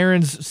Hank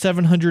Aaron's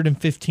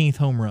 715th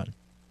home run.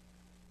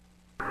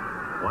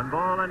 1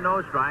 ball and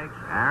no strikes.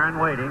 Aaron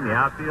waiting, the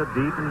outfield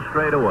deep and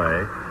straight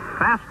away.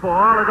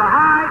 Fastball is a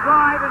high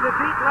drive into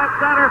deep left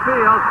center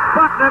field.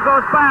 Buckner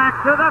goes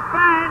back to the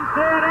fence.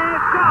 It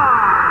is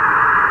gone.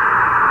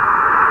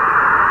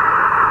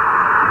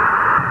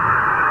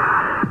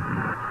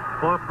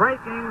 For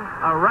breaking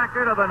a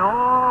record of an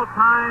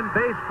all-time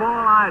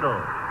baseball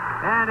idol.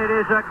 And it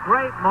is a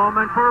great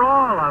moment for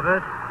all of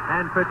us,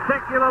 and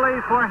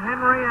particularly for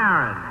Henry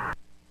Aaron.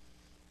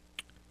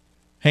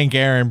 Hank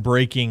Aaron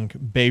breaking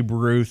Babe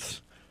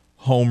Ruth's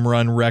home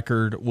run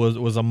record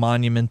was a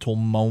monumental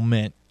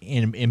moment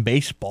in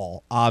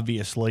baseball,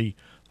 obviously.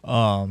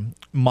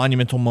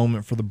 Monumental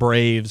moment for the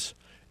Braves.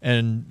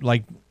 And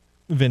like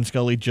Vin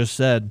Scully just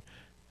said,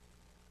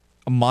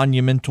 a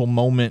monumental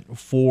moment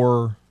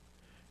for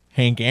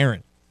Hank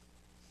Aaron.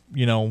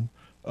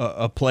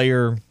 A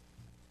player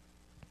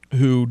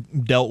who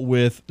dealt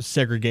with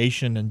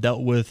segregation and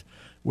dealt with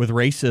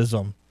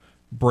racism,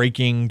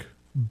 breaking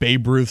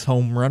Babe Ruth's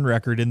home run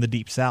record in the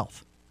Deep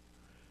South.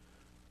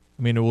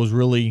 I mean, it was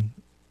really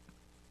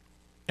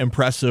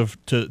impressive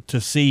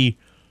to see.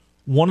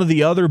 One of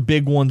the other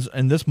big ones,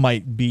 and this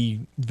might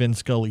be Vin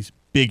Scully's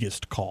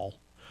biggest call,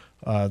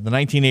 the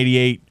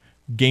 1988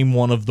 Game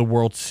 1 of the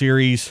World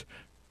Series.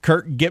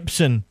 Kirk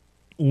Gibson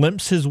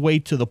limps his way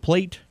to the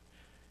plate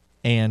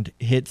and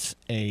hits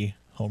a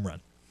home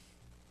run.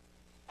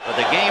 But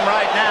the game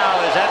right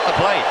now is at the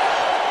plate.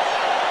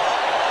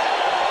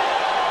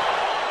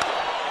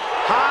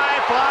 High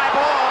fly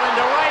ball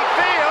into right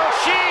field.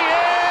 She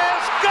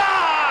is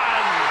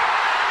gone!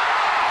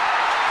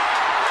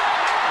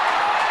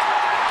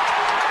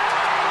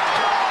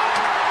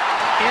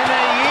 In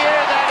a year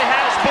that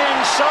has been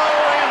so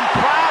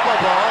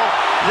improbable,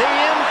 the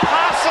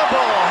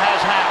impossible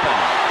has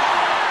happened.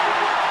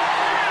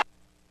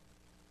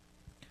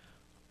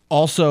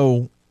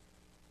 Also,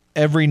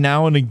 every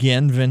now and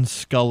again, Vin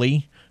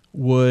Scully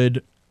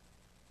would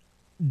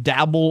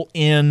dabble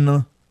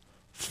in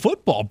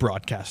football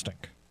broadcasting.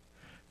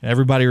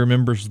 Everybody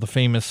remembers the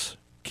famous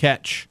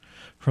catch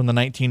from the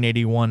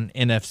 1981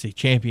 NFC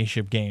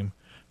Championship game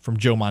from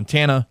Joe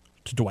Montana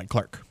to Dwight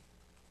Clark.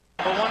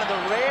 For one of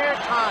the rare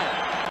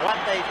times, what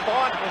they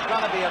thought was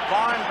going to be a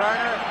barn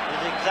burner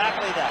is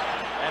exactly that.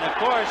 And of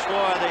course,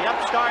 for the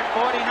upstart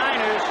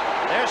 49ers,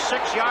 they're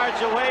 6 yards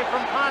away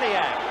from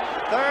Pontiac.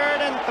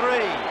 3rd and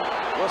 3.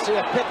 We'll see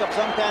a pickup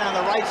sometime on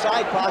the right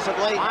side,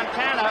 possibly.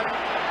 Montana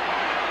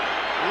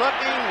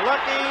looking,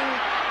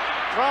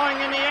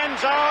 throwing in the end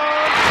zone.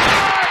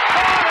 Clark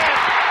caught it!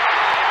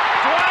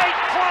 Dwight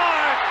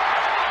Clark!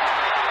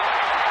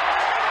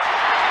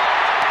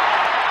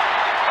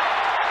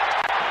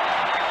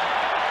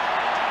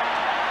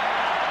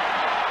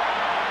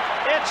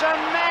 It's a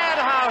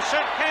madhouse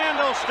at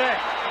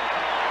Candlestick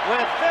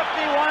with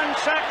 51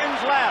 seconds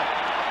left.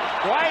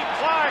 Dwight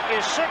Clark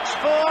is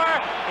 6'4".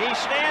 He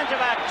stands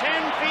about 10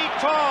 feet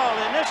tall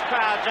in this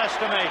crowd's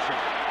estimation.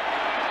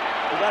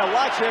 We got to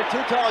watch here.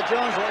 Too Tall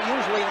Jones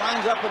usually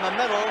lines up in the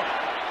middle.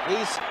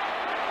 He's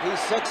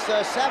 6'7".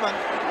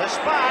 The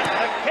spot,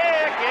 the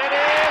kick, it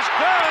is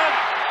good.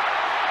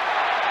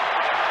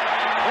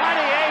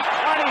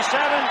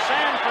 28-27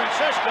 San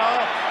Francisco.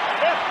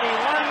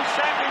 51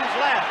 seconds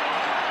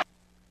left.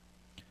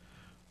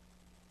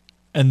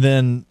 And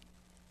then,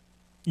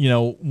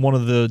 one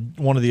of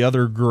the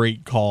other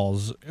great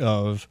calls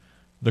of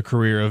the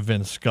career of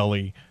Vin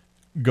Scully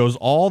goes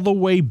all the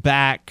way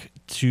back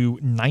to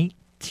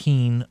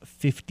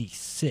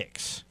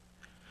 1956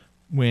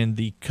 when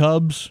the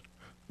Cubs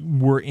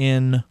were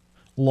in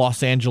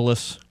Los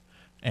Angeles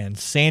and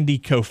Sandy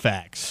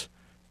Koufax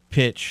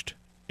pitched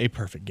a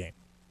perfect game.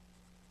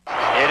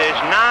 It is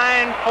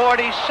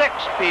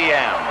 9:46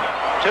 p.m.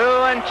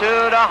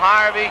 2-2 to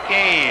Harvey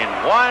Keene.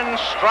 1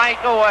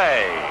 strike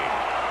away.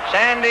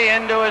 Sandy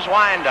into his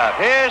windup.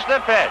 Here's the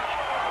pitch.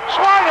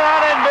 Swung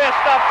on and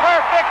missed. A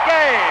perfect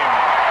game.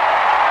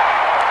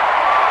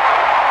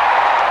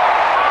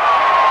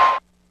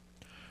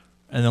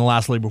 And then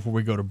lastly, before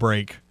we go to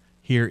break,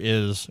 here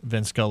is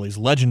Vin Scully's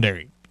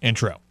legendary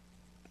intro.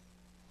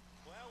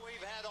 Well,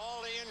 we've had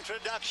all the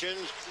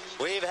introductions.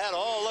 We've had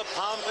all the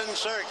pomp and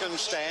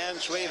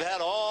circumstance. We've had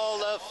all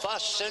the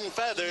fuss and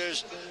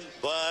feathers.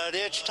 But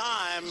it's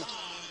time.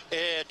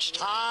 It's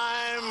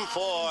time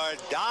for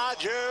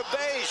Dodger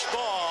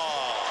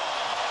baseball.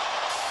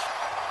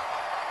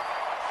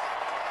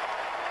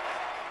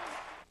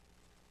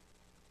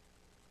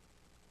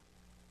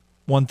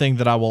 One thing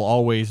that I will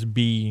always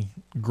be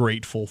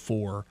grateful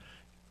for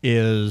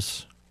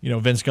is,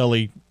 Vin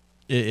Scully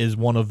is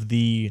one of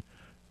the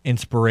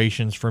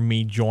inspirations for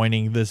me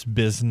joining this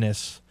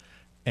business.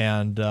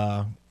 And,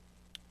 I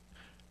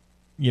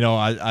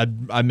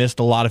missed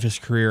a lot of his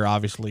career.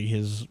 Obviously,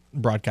 his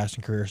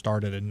broadcasting career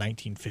started in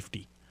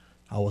 1950.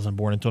 I wasn't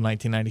born until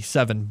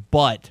 1997,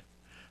 but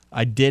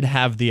I did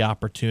have the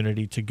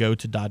opportunity to go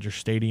to Dodger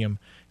Stadium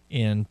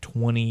in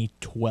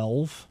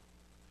 2012.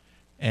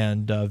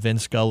 And Vin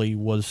Scully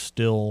was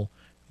still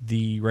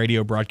the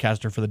radio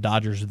broadcaster for the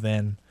Dodgers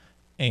then.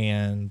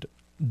 And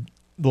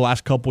the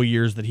last couple of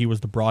years that he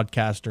was the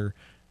broadcaster,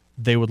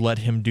 they would let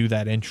him do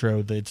that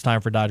intro, that it's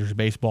time for Dodgers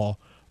baseball,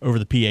 over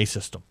the PA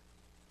system.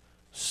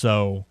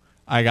 So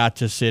I got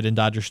to sit in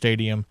Dodger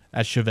Stadium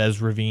at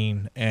Chavez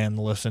Ravine and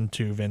listen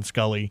to Vin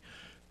Scully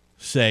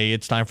say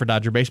it's time for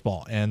Dodger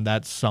baseball. And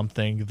that's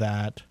something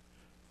that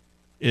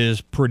is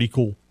pretty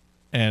cool.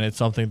 And it's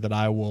something that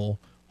I will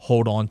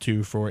hold on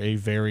to for a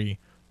very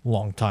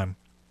long time.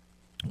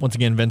 Once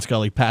again, Vin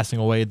Scully passing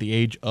away at the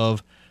age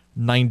of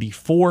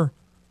 94.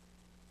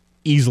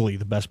 Easily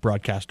the best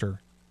broadcaster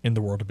in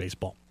the world of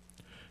baseball.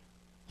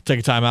 We'll take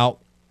a time out.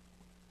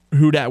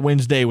 Who Dat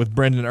Wednesday with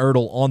Brendan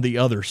Ertl on the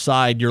other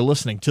side. You're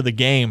listening to The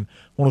Game,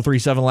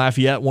 103.7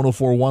 Lafayette,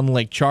 104.1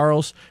 Lake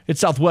Charles.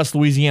 It's Southwest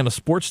Louisiana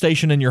sports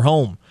station and your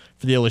home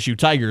for the LSU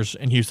Tigers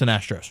and Houston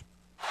Astros.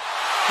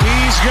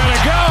 He's going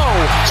to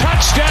go.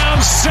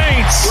 Touchdown,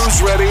 Saints.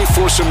 Who's ready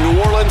for some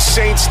New Orleans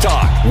Saints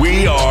talk?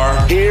 We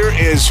are. Here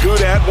is Who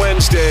Dat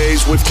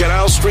Wednesdays with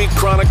Canal Street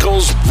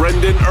Chronicles'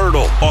 Brendan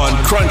Ertl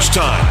on Crunch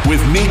Time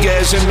with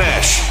Miguez and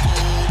Mesh.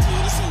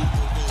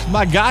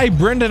 My guy,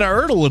 Brendan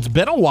Ertl. It's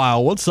been a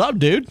while. What's up,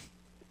 dude?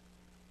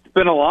 It's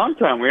been a long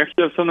time. We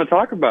actually have something to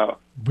talk about.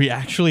 We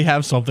actually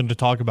have something to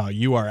talk about.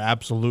 You are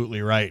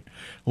absolutely right.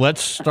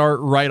 Let's start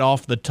right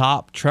off the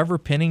top. Trevor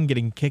Penning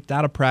getting kicked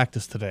out of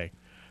practice today.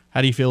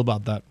 How do you feel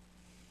about that?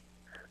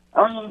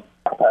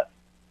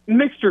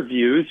 Mixed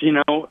reviews.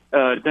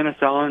 Dennis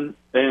Allen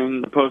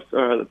in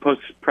the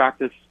post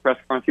practice press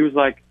conference, he was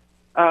like,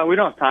 "We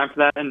don't have time for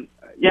that." And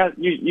yeah,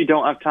 you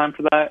don't have time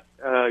for that.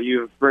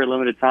 You have very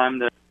limited time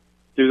to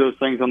do those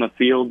things on the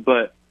field.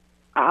 But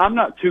I'm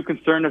not too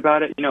concerned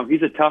about it.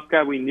 He's a tough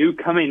guy. We knew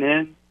coming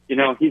in.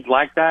 He's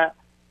like that.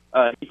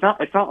 It's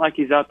not like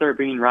he's out there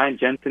being Ryan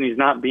Jensen. He's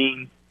not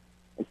being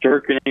a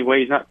jerk in any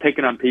way. He's not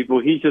picking on people.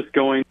 He's just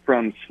going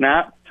from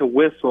snap to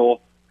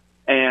whistle.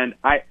 And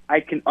I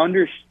can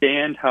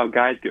understand how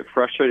guys get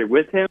frustrated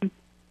with him.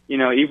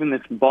 Even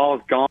if the ball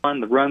is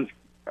gone, the run's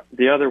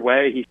the other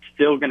way, he's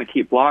still going to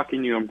keep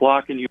blocking you and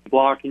blocking you and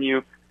blocking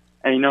you.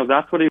 And,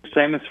 that's what he was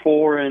famous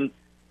for. And,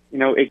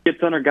 it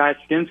gets under guys'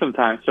 skin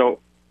sometimes. So,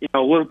 a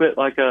little bit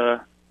like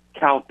a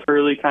Cal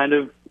Turley kind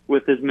of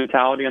with his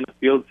mentality on the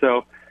field.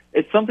 So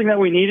it's something that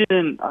we needed,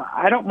 and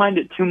I don't mind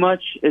it too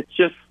much. It's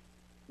just,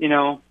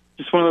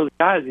 just one of those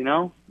guys,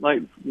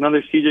 like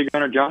another C.J.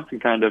 Gunnar-Johnson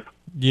kind of.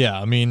 Yeah,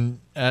 I mean,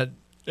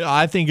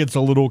 I think it's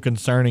a little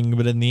concerning,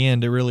 but in the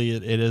end,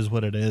 it is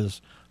what it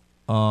is.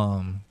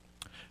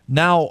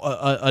 Now,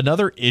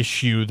 another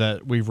issue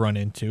that we've run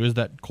into is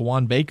that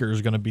Kawaan Baker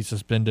is going to be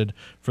suspended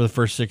for the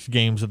first 6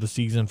 games of the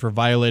season for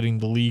violating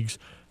the league's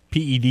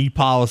PED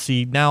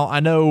policy. Now, I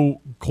know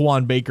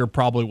Kawaan Baker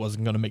probably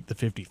wasn't going to make the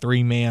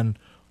 53-man,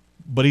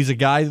 but he's a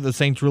guy that the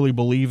Saints really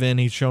believe in.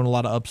 He's shown a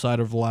lot of upside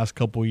over the last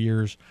couple of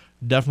years.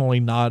 Definitely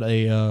not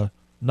a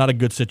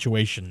good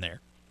situation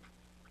there.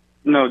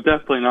 No,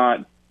 definitely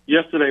not.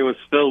 Yesterday was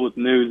filled with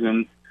news,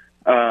 and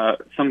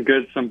some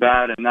good, some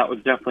bad, and that was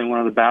definitely one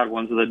of the bad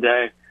ones of the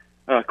day.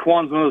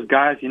 Kawaan's one of those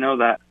guys,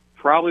 that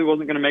probably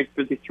wasn't going to make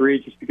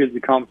 53 just because of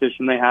the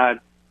competition they had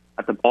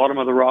at the bottom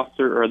of the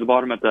roster, or the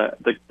bottom of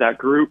that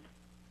group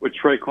with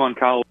Traquan,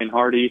 Callaway, and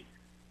Hardy.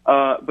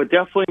 But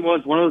definitely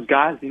was one of those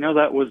guys,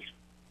 that was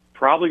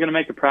probably going to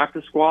make a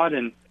practice squad,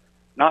 and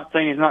not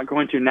saying he's not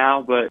going to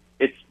now, but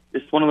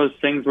it's one of those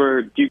things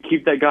where do you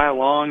keep that guy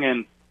along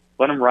and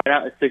let him ride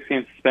out a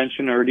 6-game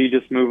suspension, or do you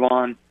just move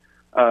on?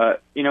 The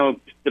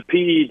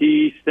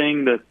PED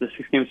thing, the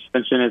 6-game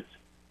suspension,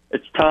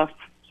 it's tough.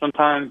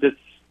 Sometimes it's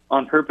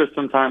on purpose.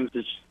 Sometimes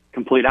it's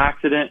complete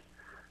accident.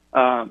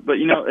 But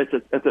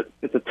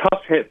it's a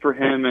tough hit for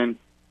him, and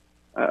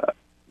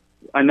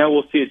I know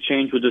we'll see a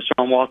change with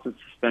Deshaun Watson's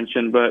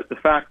suspension. But the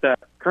fact that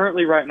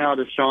currently, right now,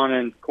 Deshaun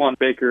and Kawaan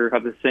Baker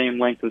have the same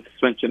length of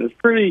suspension is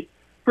pretty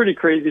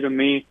crazy to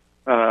me.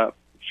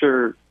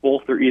 Sure,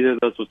 both or either of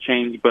those will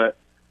change, but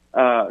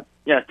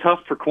tough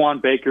for Quan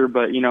Baker,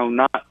 but,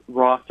 not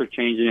roster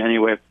changing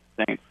anyway for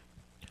the Saints.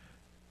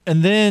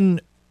 And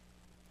then,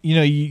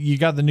 you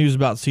got the news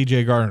about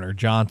C.J.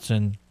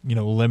 Gardner-Johnson,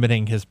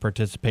 limiting his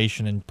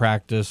participation in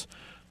practice,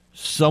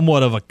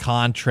 somewhat of a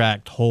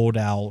contract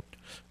holdout.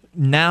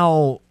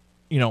 Now,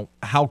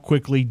 how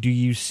quickly do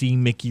you see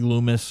Mickey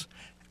Loomis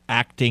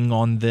acting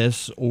on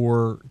this,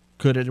 or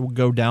could it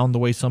go down the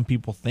way some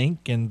people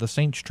think and the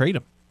Saints trade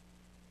him?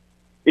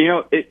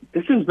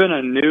 This has been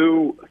a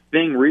new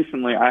thing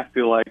recently, I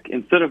feel like.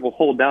 Instead of a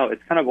holdout,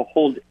 it's kind of a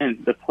hold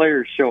in. The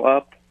players show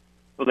up,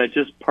 so they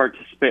just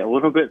participate a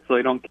little bit so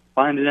they don't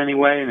find it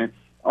anyway. And it's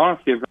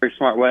honestly a very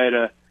smart way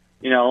to,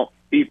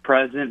 be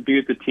present, be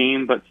with the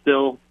team, but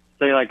still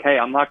say, like, hey,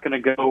 I'm not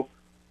going to go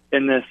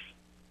in this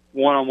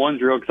one-on-one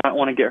drill because I don't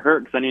want to get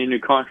hurt because I need a new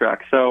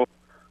contract. So,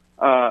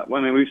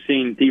 we've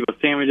seen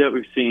Deebo Samuel do it.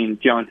 We've seen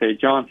Deontay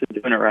Johnson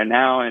doing it right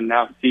now, and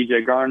now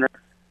C.J. Gardner.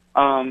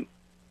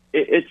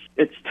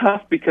 It's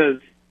tough because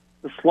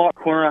the slot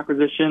corner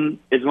acquisition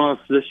is one of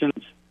those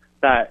positions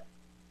that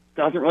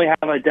doesn't really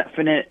have a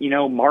definite,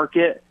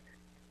 market.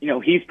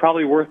 He's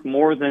probably worth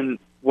more than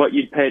what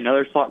you'd pay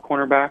another slot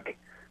cornerback.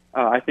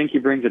 I think he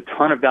brings a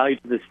ton of value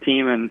to this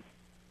team, and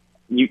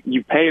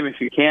you pay him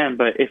if you can.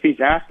 But if he's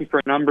asking for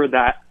a number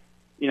that,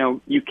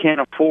 you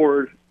can't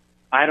afford,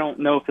 I don't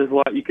know if there's a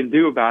lot you can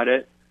do about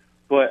it.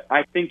 But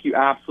I think you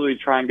absolutely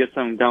try and get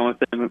something done with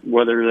him,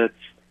 whether that's,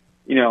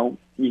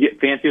 you get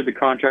fancy with the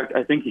contract.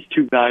 I think he's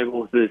too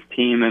valuable to this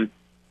team. And,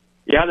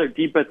 yeah, they're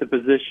deep at the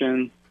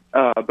position,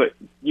 but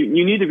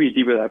you need to be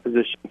deep at that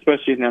position,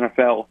 especially in the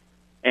NFL,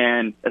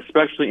 and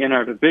especially in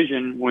our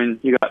division when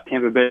you got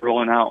Tampa Bay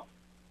rolling out,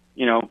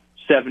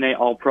 7-8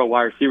 all-pro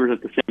wide receivers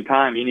at the same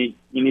time. You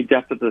need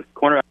depth at the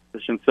cornerback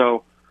position.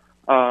 So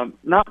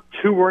not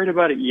too worried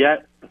about it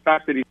yet. The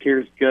fact that he's here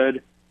is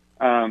good.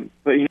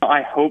 But,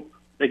 I hope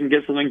they can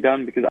get something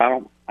done because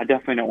I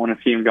definitely don't want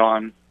to see him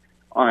gone.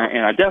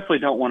 And I definitely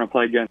don't want to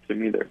play against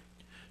him either.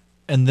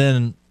 And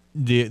then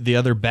the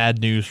other bad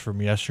news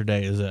from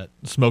yesterday is that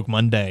Smoke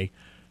Monday,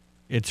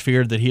 it's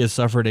feared that he has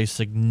suffered a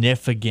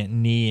significant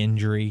knee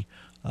injury,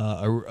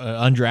 an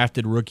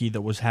undrafted rookie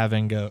that was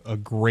having a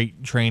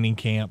great training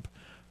camp.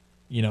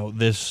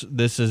 This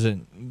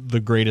isn't the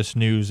greatest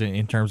news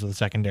in terms of the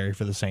secondary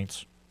for the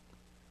Saints.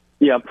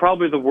 Yeah,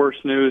 probably the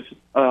worst news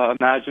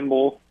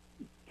imaginable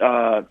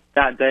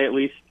that day at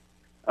least.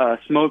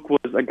 Smoke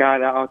was a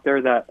guy out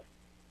there that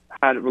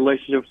had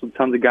relationships with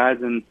tons of guys,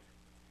 and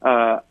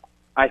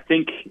I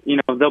think,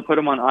 they'll put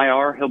him on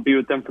IR. He'll be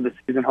with them for the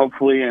season,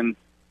 hopefully, and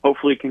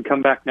hopefully can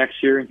come back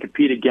next year and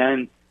compete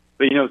again.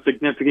 But,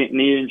 significant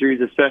knee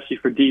injuries, especially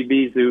for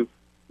DBs who,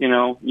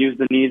 use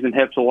the knees and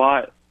hips a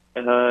lot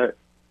in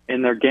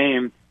their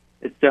game,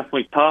 it's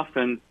definitely tough.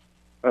 And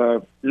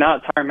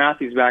not Tyrann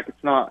Mathieu back,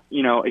 it's not,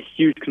 a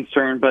huge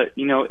concern, but,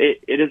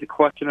 it is a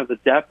question of the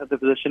depth of the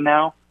position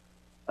now.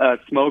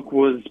 Smoke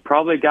was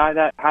probably a guy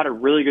that had a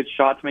really good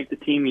shot to make the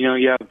team.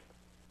 You have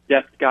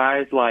depth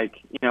guys like,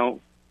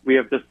 we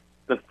have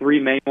the three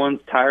main ones,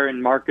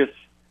 Tyrann, Marcus,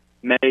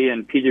 May,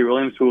 and P.J.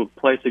 Williams, who will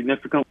play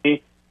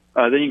significantly.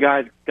 Then you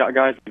guys got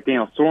guys like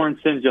Daniel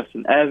Sorensen,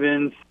 Justin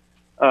Evans,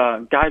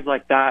 guys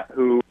like that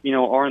who,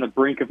 are on the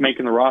brink of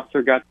making the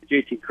roster, got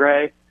J.T.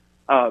 Gray.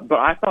 But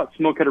I thought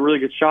Smoke had a really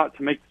good shot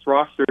to make this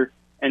roster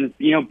and,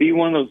 be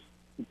one of those,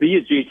 be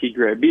a J.T.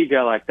 Gray, be a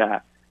guy like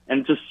that.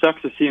 And it just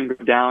sucks to see him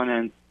go down,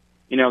 and,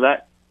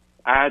 that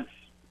adds,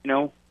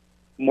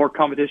 more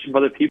competition for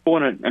other people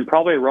and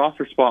probably a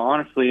roster spot,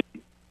 honestly.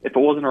 If it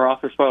wasn't a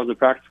roster spot, it was a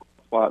practice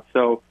spot.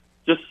 So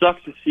just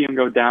sucks to see him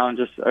go down,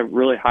 just a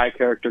really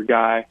high-character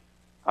guy.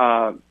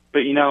 But,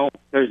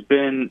 there's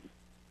been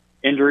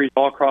injuries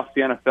all across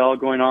the NFL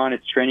going on.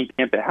 It's training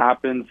camp. It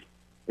happens.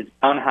 It's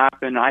bound to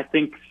happen. I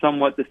think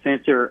somewhat the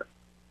Saints are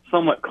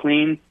somewhat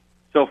clean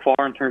so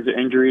far in terms of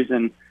injuries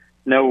and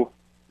no,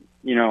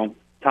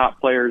 top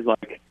players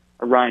like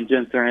Ryan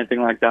Jensen or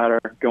anything like that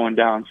are going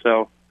down.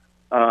 So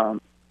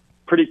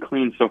pretty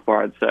clean so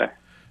far, I'd say.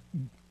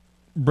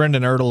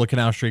 Brendan Ertl of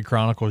Canal Street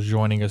Chronicles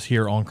joining us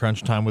here on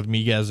Crunch Time with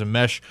Miguez and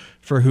Mesh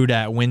for Who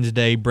Dat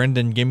Wednesday.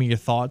 Brendan, give me your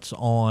thoughts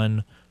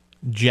on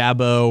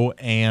Jabbo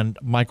and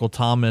Michael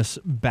Thomas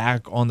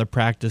back on the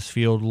practice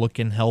field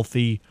looking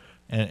healthy,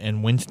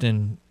 and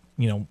Winston,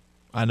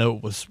 I know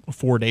it was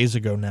 4 days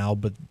ago now,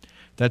 but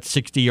that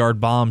 60-yard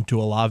bomb to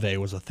Olave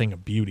was a thing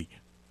of beauty.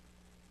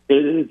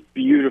 It is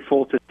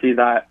beautiful to see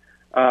that.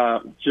 I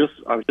just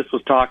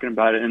was talking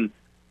about it, and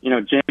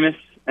Jameis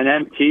and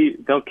MT,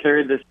 they'll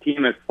carry this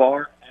team as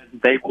far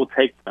as they will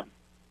take them.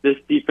 This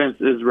defense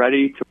is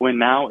ready to win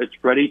now. It's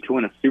ready to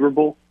win a Super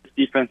Bowl. This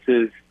defense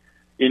is,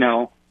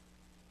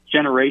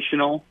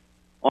 generational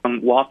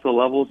on lots of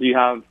levels. You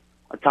have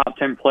a top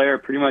 10 player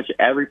pretty much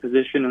every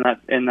position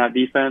in that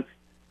defense.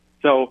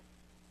 So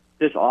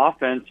this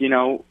offense,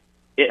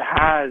 it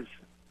has,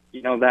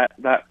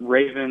 that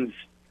Ravens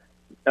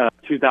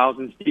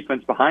 2000s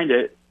defense behind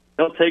it.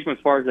 They'll take them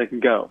as far as they can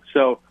go.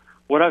 So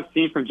what I've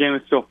seen from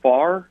Jameis so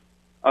far,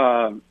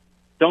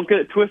 don't get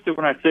it twisted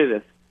when I say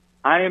this.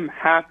 I am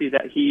happy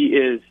that he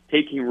is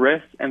taking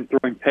risks and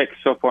throwing picks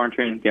so far in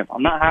training camp.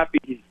 I'm not happy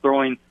he's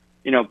throwing,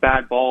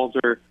 bad balls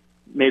or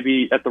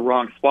maybe at the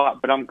wrong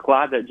spot, but I'm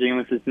glad that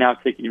Jameis is now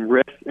taking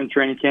risks in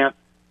training camp,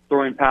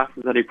 throwing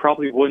passes that he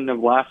probably wouldn't have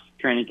last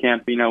training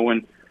camp,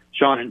 when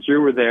Sean and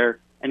Drew were there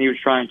and he was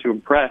trying to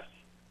impress.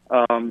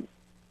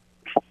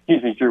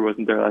 Excuse me, Drew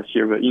wasn't there last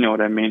year, but you know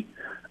what I mean.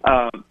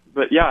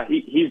 But yeah,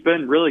 he's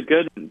been really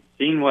good. And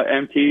seeing what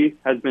MT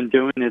has been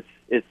doing, it's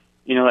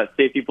that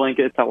safety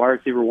blanket, it's that wide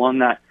receiver one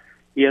that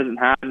he hasn't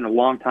had in a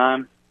long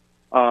time.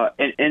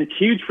 And it's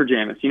huge for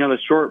Jameis. The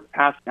short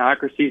passing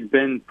accuracy has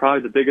been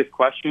probably the biggest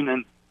question.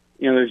 And,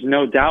 there's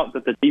no doubt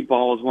that the deep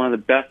ball is one of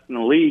the best in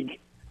the league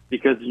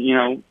because,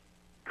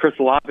 Chris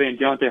Olave and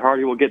Deontay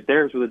Hardy will get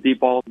theirs with a deep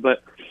ball.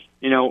 But,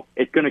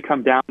 it's going to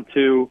come down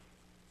to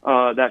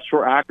that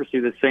short accuracy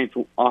the Saints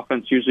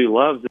offense usually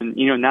loves. And,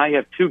 now you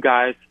have two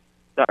guys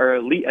that are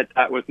elite at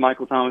that with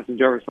Michael Thomas and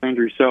Jarvis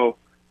Landry. So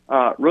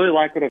really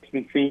like what I've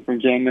been seeing from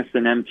Jameis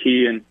and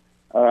MT. And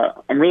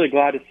I'm really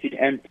glad to see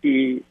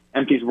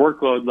MT's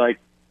workload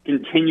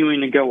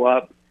continuing to go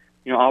up.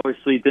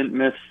 Obviously didn't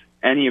miss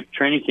any of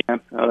training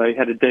camp. He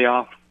had a day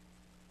off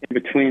in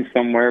between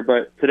somewhere,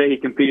 but today he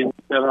competed in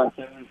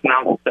 7-on-7.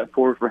 Now it's a step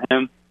forward for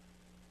him.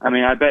 I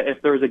mean, I bet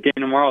if there was a game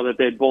tomorrow that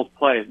they'd both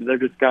play. They're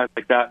just guys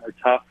like that. They're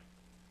tough.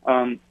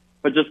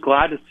 But just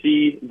glad to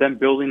see them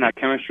building that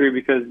chemistry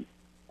because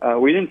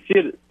we didn't see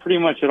it pretty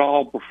much at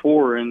all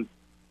before, and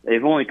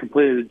they've only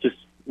completed just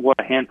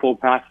a handful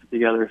of passes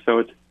together. So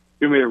it's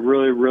going to be a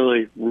really,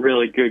 really,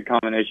 really good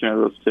combination of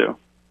those two.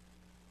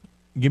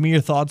 Give me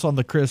your thoughts on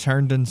the Chris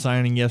Herndon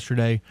signing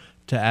yesterday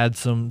to add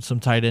some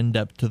tight end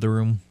depth to the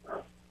room.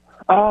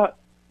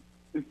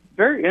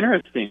 Very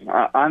interesting.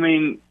 I've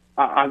been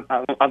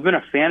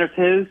a fan of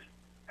his.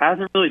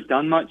 Hasn't really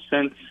done much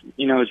since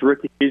his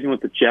rookie season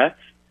with the Jets.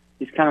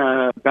 He's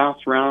kind of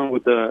bounced around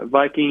with the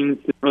Vikings.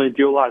 Didn't really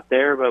do a lot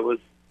there, but was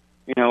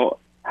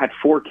had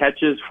 4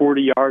 catches,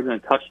 40 yards, and a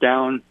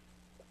touchdown.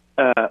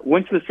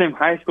 Went to the same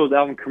high school as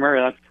Alvin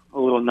Kamara. That's a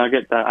little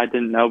nugget that I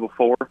didn't know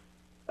before.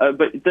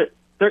 But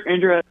they're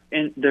injured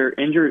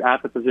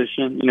at the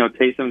position.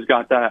 Taysom's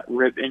got that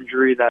rib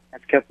injury that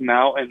has kept him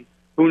out, and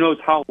who knows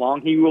how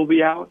long he will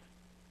be out.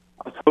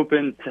 I was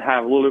hoping to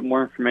have a little bit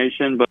more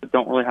information, but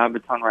don't really have a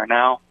ton right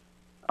now.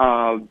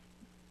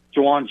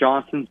 Juwan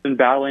Johnson's been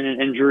battling an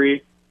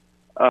injury.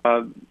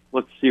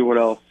 Let's see what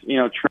else.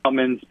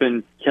 Troutman's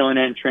been killing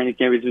it in training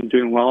camp. He's been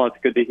doing well.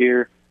 That's good to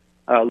hear.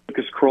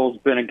 Lucas Kroll's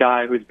been a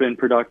guy who's been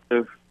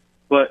productive.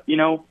 But,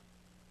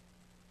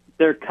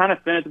 they're kind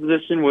of thin at the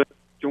position with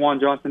Juwan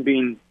Johnson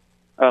being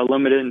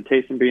limited and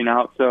Taysom being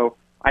out. So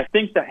I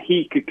think that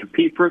he could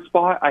compete for a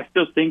spot. I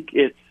still think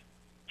it's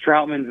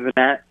Troutman,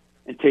 Vanette,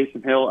 and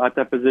Taysom Hill at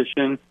that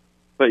position.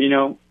 But,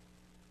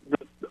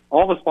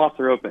 all the spots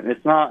are open.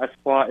 It's not a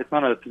spot. It's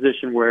not a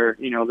position where,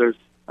 there's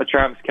a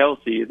Travis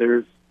Kelce.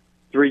 There's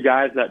 3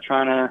 guys that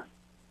trying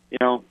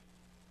to,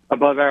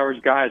 above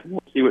average guys.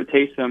 We'll see what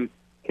Taysom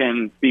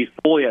can be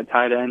fully at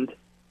tight end.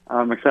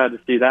 I'm excited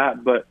to see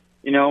that. But,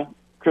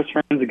 Chris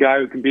Herndon's a guy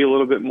who can be a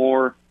little bit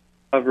more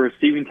of a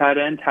receiving tight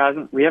end.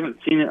 We haven't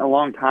seen it in a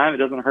long time. It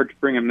doesn't hurt to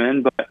bring him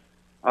in. But,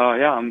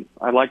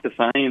 I like the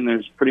signing, and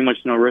there's pretty much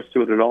no risk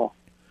to it at all.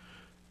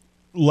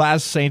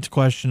 Last Saints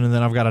question, and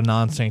then I've got a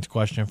non-Saints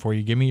question for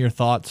you. Give me your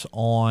thoughts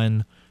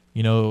on,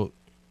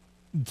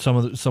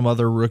 some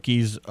other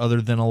rookies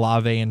other than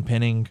Olave and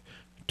Penning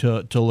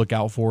to look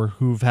out for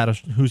who's had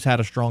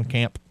a strong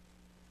camp.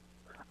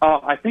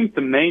 I think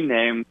the main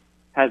name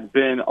has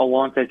been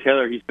Alontae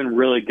Taylor. He's been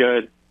really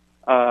good.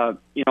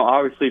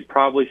 Obviously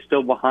probably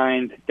still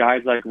behind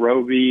guys like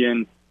Roby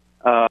and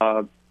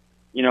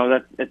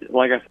that's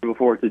like I said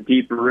before, it's a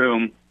deep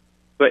room.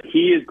 But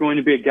he is going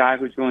to be a guy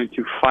who's going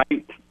to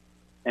fight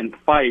and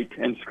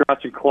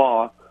scratch and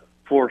claw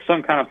for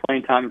some kind of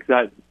playing time because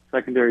that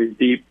secondary is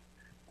deep.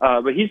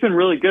 But he's been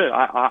really good,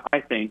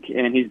 I think,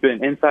 and he's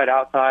been inside,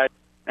 outside.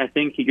 I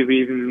think he could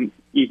be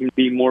even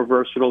be more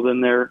versatile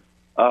than they're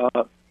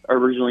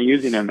originally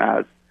using him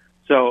as.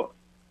 So,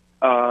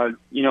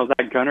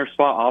 that gunner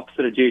spot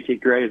opposite of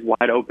JT Gray is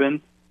wide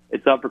open.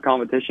 It's up for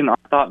competition. I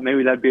thought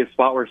maybe that'd be a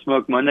spot where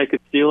Smoke Monday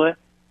could steal it.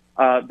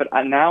 But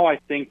now I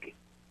think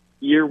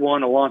year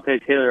one,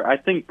 Alontae Taylor, I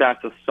think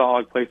that's a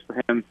solid place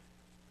for him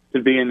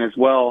to be in as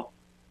well.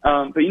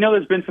 But,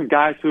 there's been some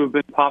guys who have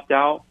been popped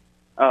out.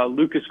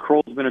 Lucas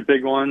Kroll's been a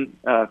big one.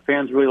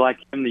 Fans really like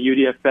him, the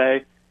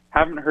UDFA.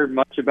 Haven't heard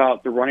much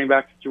about the running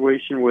back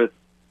situation with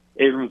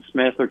Abram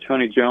Smith or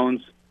Tony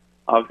Jones.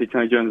 Obviously,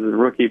 Tony Jones is a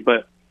rookie.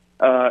 But,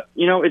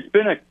 it's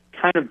been a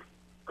kind of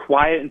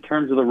quiet in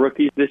terms of the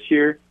rookies this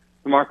year.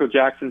 DeMarco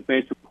Jackson's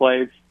made some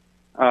plays.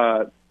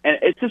 And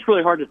it's just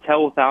really hard to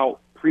tell without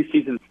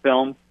preseason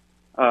film.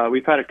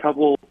 We've had a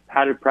couple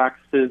padded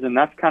practices, and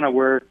that's kind of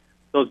where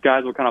those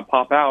guys will kind of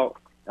pop out.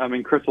 I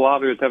mean, Chris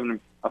Olave was having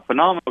a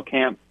phenomenal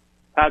camp.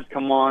 Pads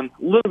come on,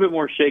 a little bit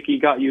more shaky,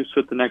 got used to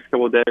it the next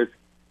couple of days,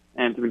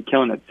 and has been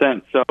killing it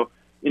since. So,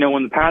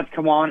 when the pads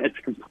come on, it's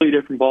a completely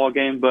different ball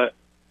game. But,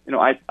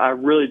 I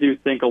really do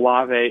think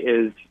Olave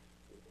is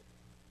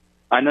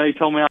 – I know you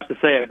told me not to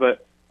say it,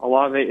 but a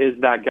lot of it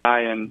is that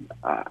guy, and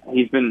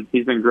he's been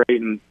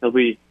great, and he'll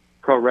be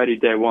pro ready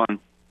day one.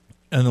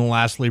 And then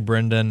lastly,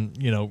 Brendan,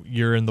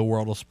 you're in the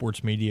world of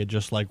sports media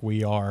just like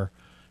we are.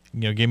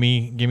 Give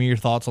me your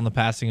thoughts on the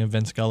passing of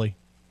Vin Scully.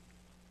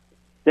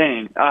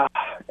 Dang,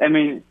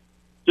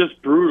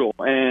 just brutal.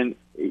 And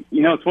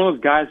it's one of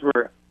those guys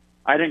where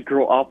I didn't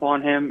grow up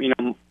on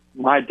him.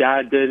 My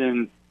dad did,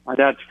 and my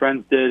dad's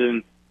friends did,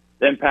 and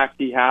the impact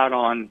he had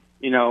on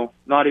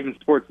not even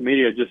sports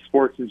media, just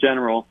sports in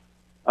general.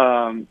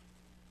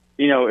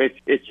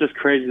 It's just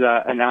crazy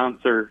that an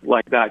announcer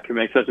like that can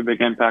make such a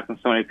big impact on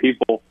so many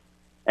people.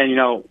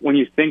 And, when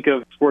you think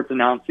of sports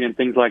announcing and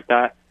things like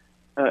that,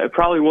 it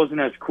probably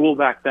wasn't as cool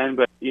back then,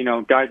 but,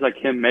 guys like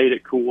him made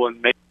it cool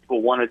and made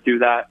people want to do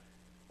that.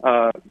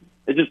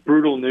 It's just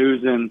brutal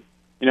news. And,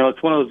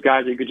 it's one of those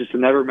guys that you could just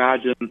never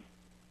imagine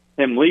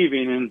him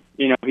leaving.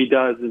 And, he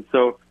does. And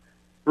so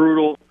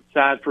brutal,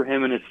 sad for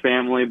him and his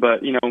family.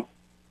 But,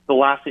 the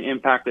lasting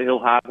impact that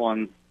he'll have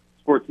on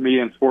sports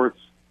media and sports,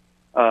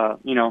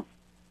 he'll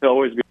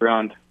always be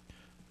around.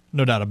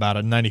 No doubt about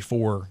it.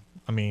 94.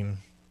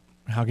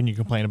 How can you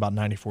complain about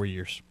 94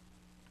 years?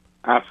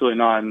 Absolutely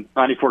not.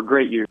 94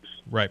 great years.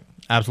 Right.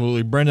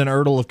 Absolutely. Brendan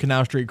Ertl of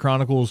Canal Street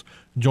Chronicles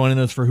joining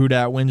us for Who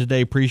Dat Wednesday.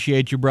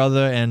 Appreciate you,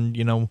 brother. And,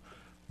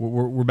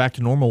 we're back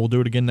to normal. We'll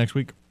do it again next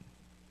week.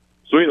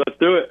 Sweet. Let's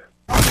do it.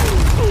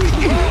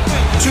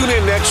 Tune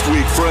in next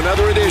week for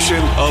another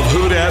edition of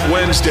Who Dat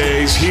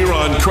Wednesdays here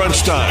on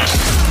Crunch Time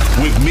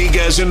with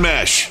Miguez and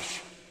Mesh.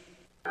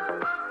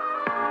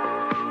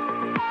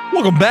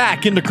 Welcome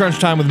back into Crunch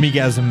Time with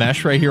Miguez and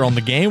Mesh right here on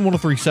the game.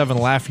 103.7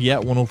 Lafayette,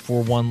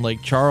 104.1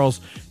 Lake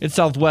Charles. It's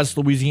Southwest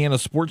Louisiana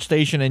sports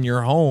station and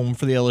your home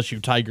for the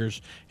LSU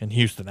Tigers and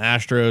Houston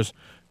Astros.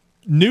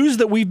 News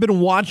that we've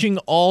been watching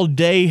all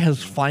day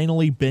has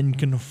finally been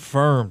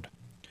confirmed.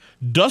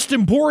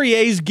 Dustin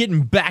Poirier's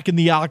getting back in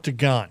the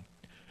octagon.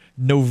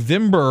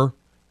 November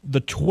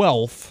the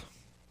 12th,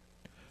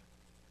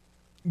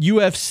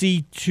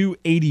 UFC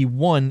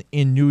 281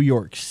 in New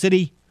York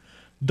City.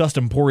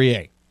 Dustin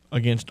Poirier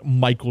against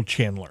Michael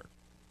Chandler.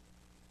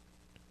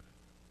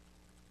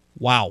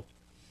 Wow.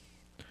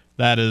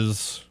 That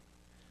is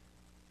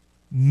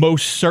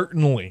most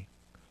certainly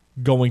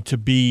going to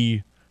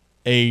be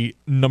a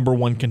number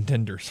one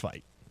contenders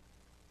fight.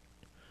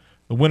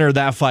 The winner of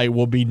that fight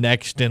will be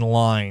next in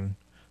line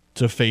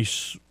to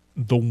face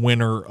the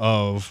winner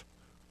of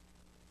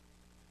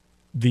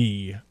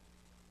the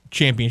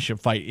championship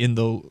fight in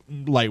the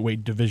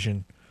lightweight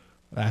division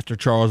after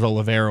Charles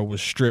Oliveira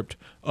was stripped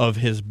of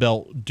his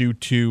belt due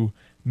to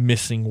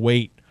missing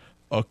weight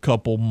a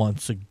couple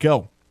months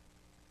ago.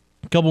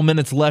 A couple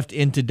minutes left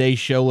in today's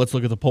show. Let's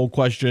look at the poll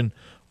question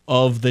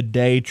of the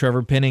day.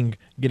 Trevor Penning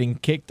getting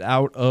kicked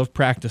out of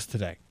practice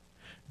today.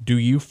 Do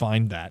you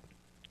find that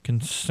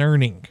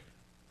concerning?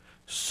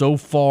 So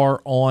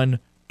far on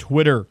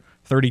Twitter,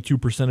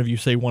 32% of you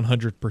say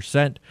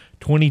 100%,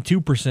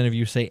 22% of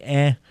you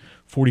say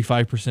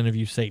 45% of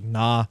you say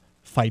nah,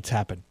 fights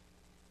happen.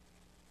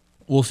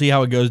 We'll see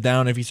how it goes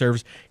down if he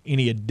serves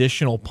any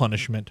additional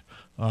punishment.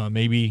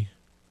 Maybe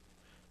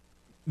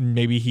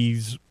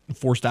he's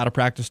forced out of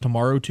practice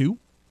tomorrow too,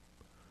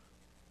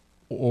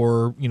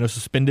 or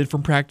suspended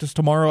from practice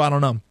tomorrow. I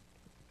don't know.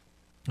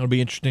 It'll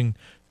be interesting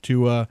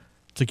to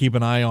keep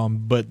an eye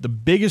on. But the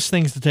biggest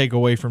things to take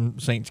away from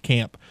Saints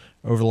camp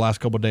over the last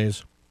couple of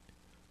days: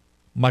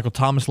 Michael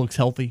Thomas looks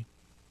healthy,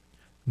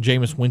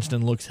 Jameis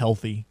Winston looks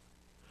healthy,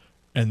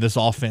 and this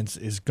offense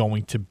is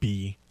going to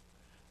be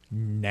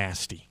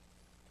nasty.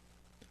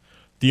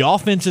 The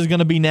offense is going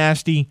to be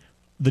nasty.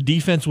 The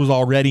defense was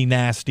already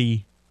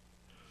nasty.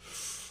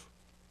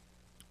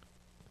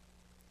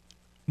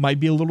 Might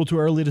be a little too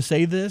early to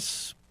say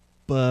this,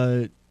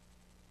 but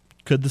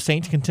could the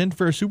Saints contend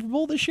for a Super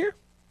Bowl this year?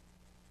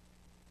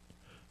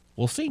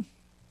 We'll see.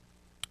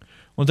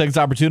 We'll take this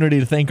opportunity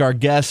to thank our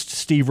guest,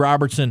 Steve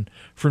Robertson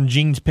from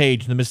Gene's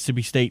Page, the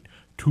Mississippi State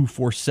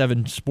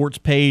 247 Sports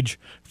page,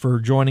 for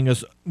joining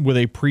us with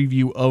a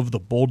preview of the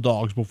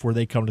Bulldogs before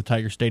they come to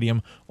Tiger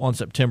Stadium on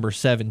September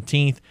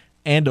 17th.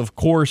 And, of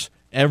course,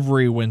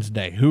 every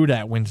Wednesday, Who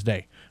Dat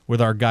Wednesday, with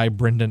our guy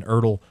Brendan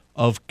Ertl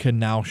of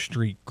Canal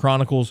Street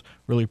Chronicles.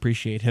 Really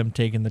appreciate him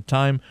taking the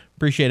time.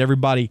 Appreciate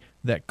everybody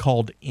that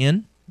called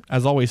in.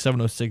 As always,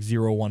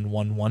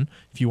 706-0111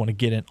 if you want to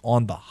get in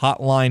on the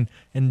hotline.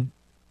 And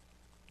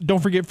don't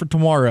forget, for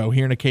tomorrow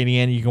here in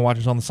Acadiana, you can watch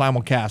us on the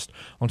simulcast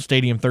on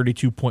Stadium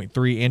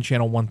 32.3 and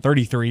Channel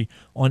 133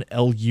 on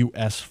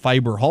LUS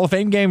Fiber. Hall of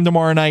Fame game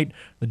tomorrow night,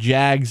 the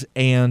Jags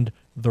and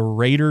the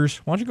Raiders.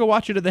 Why don't you go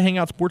watch it at the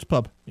Hangout Sports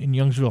Pub in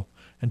Youngsville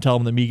and tell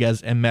them that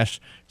Miguez and Mesh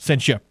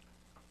sent you.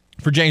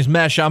 For James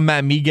Mesh, I'm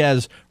Matt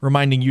Miguez,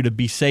 reminding you to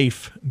be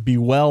safe, be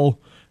well,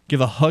 give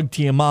a hug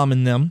to your mom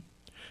and them.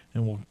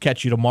 And we'll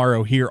catch you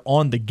tomorrow here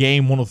on the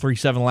game.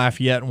 103.7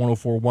 Lafayette and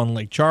 104.1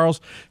 Lake Charles.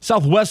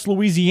 Southwest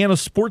Louisiana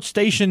sports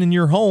station in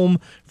your home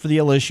for the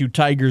LSU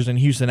Tigers and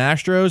Houston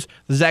Astros.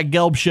 The Zach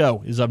Gelb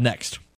Show is up next.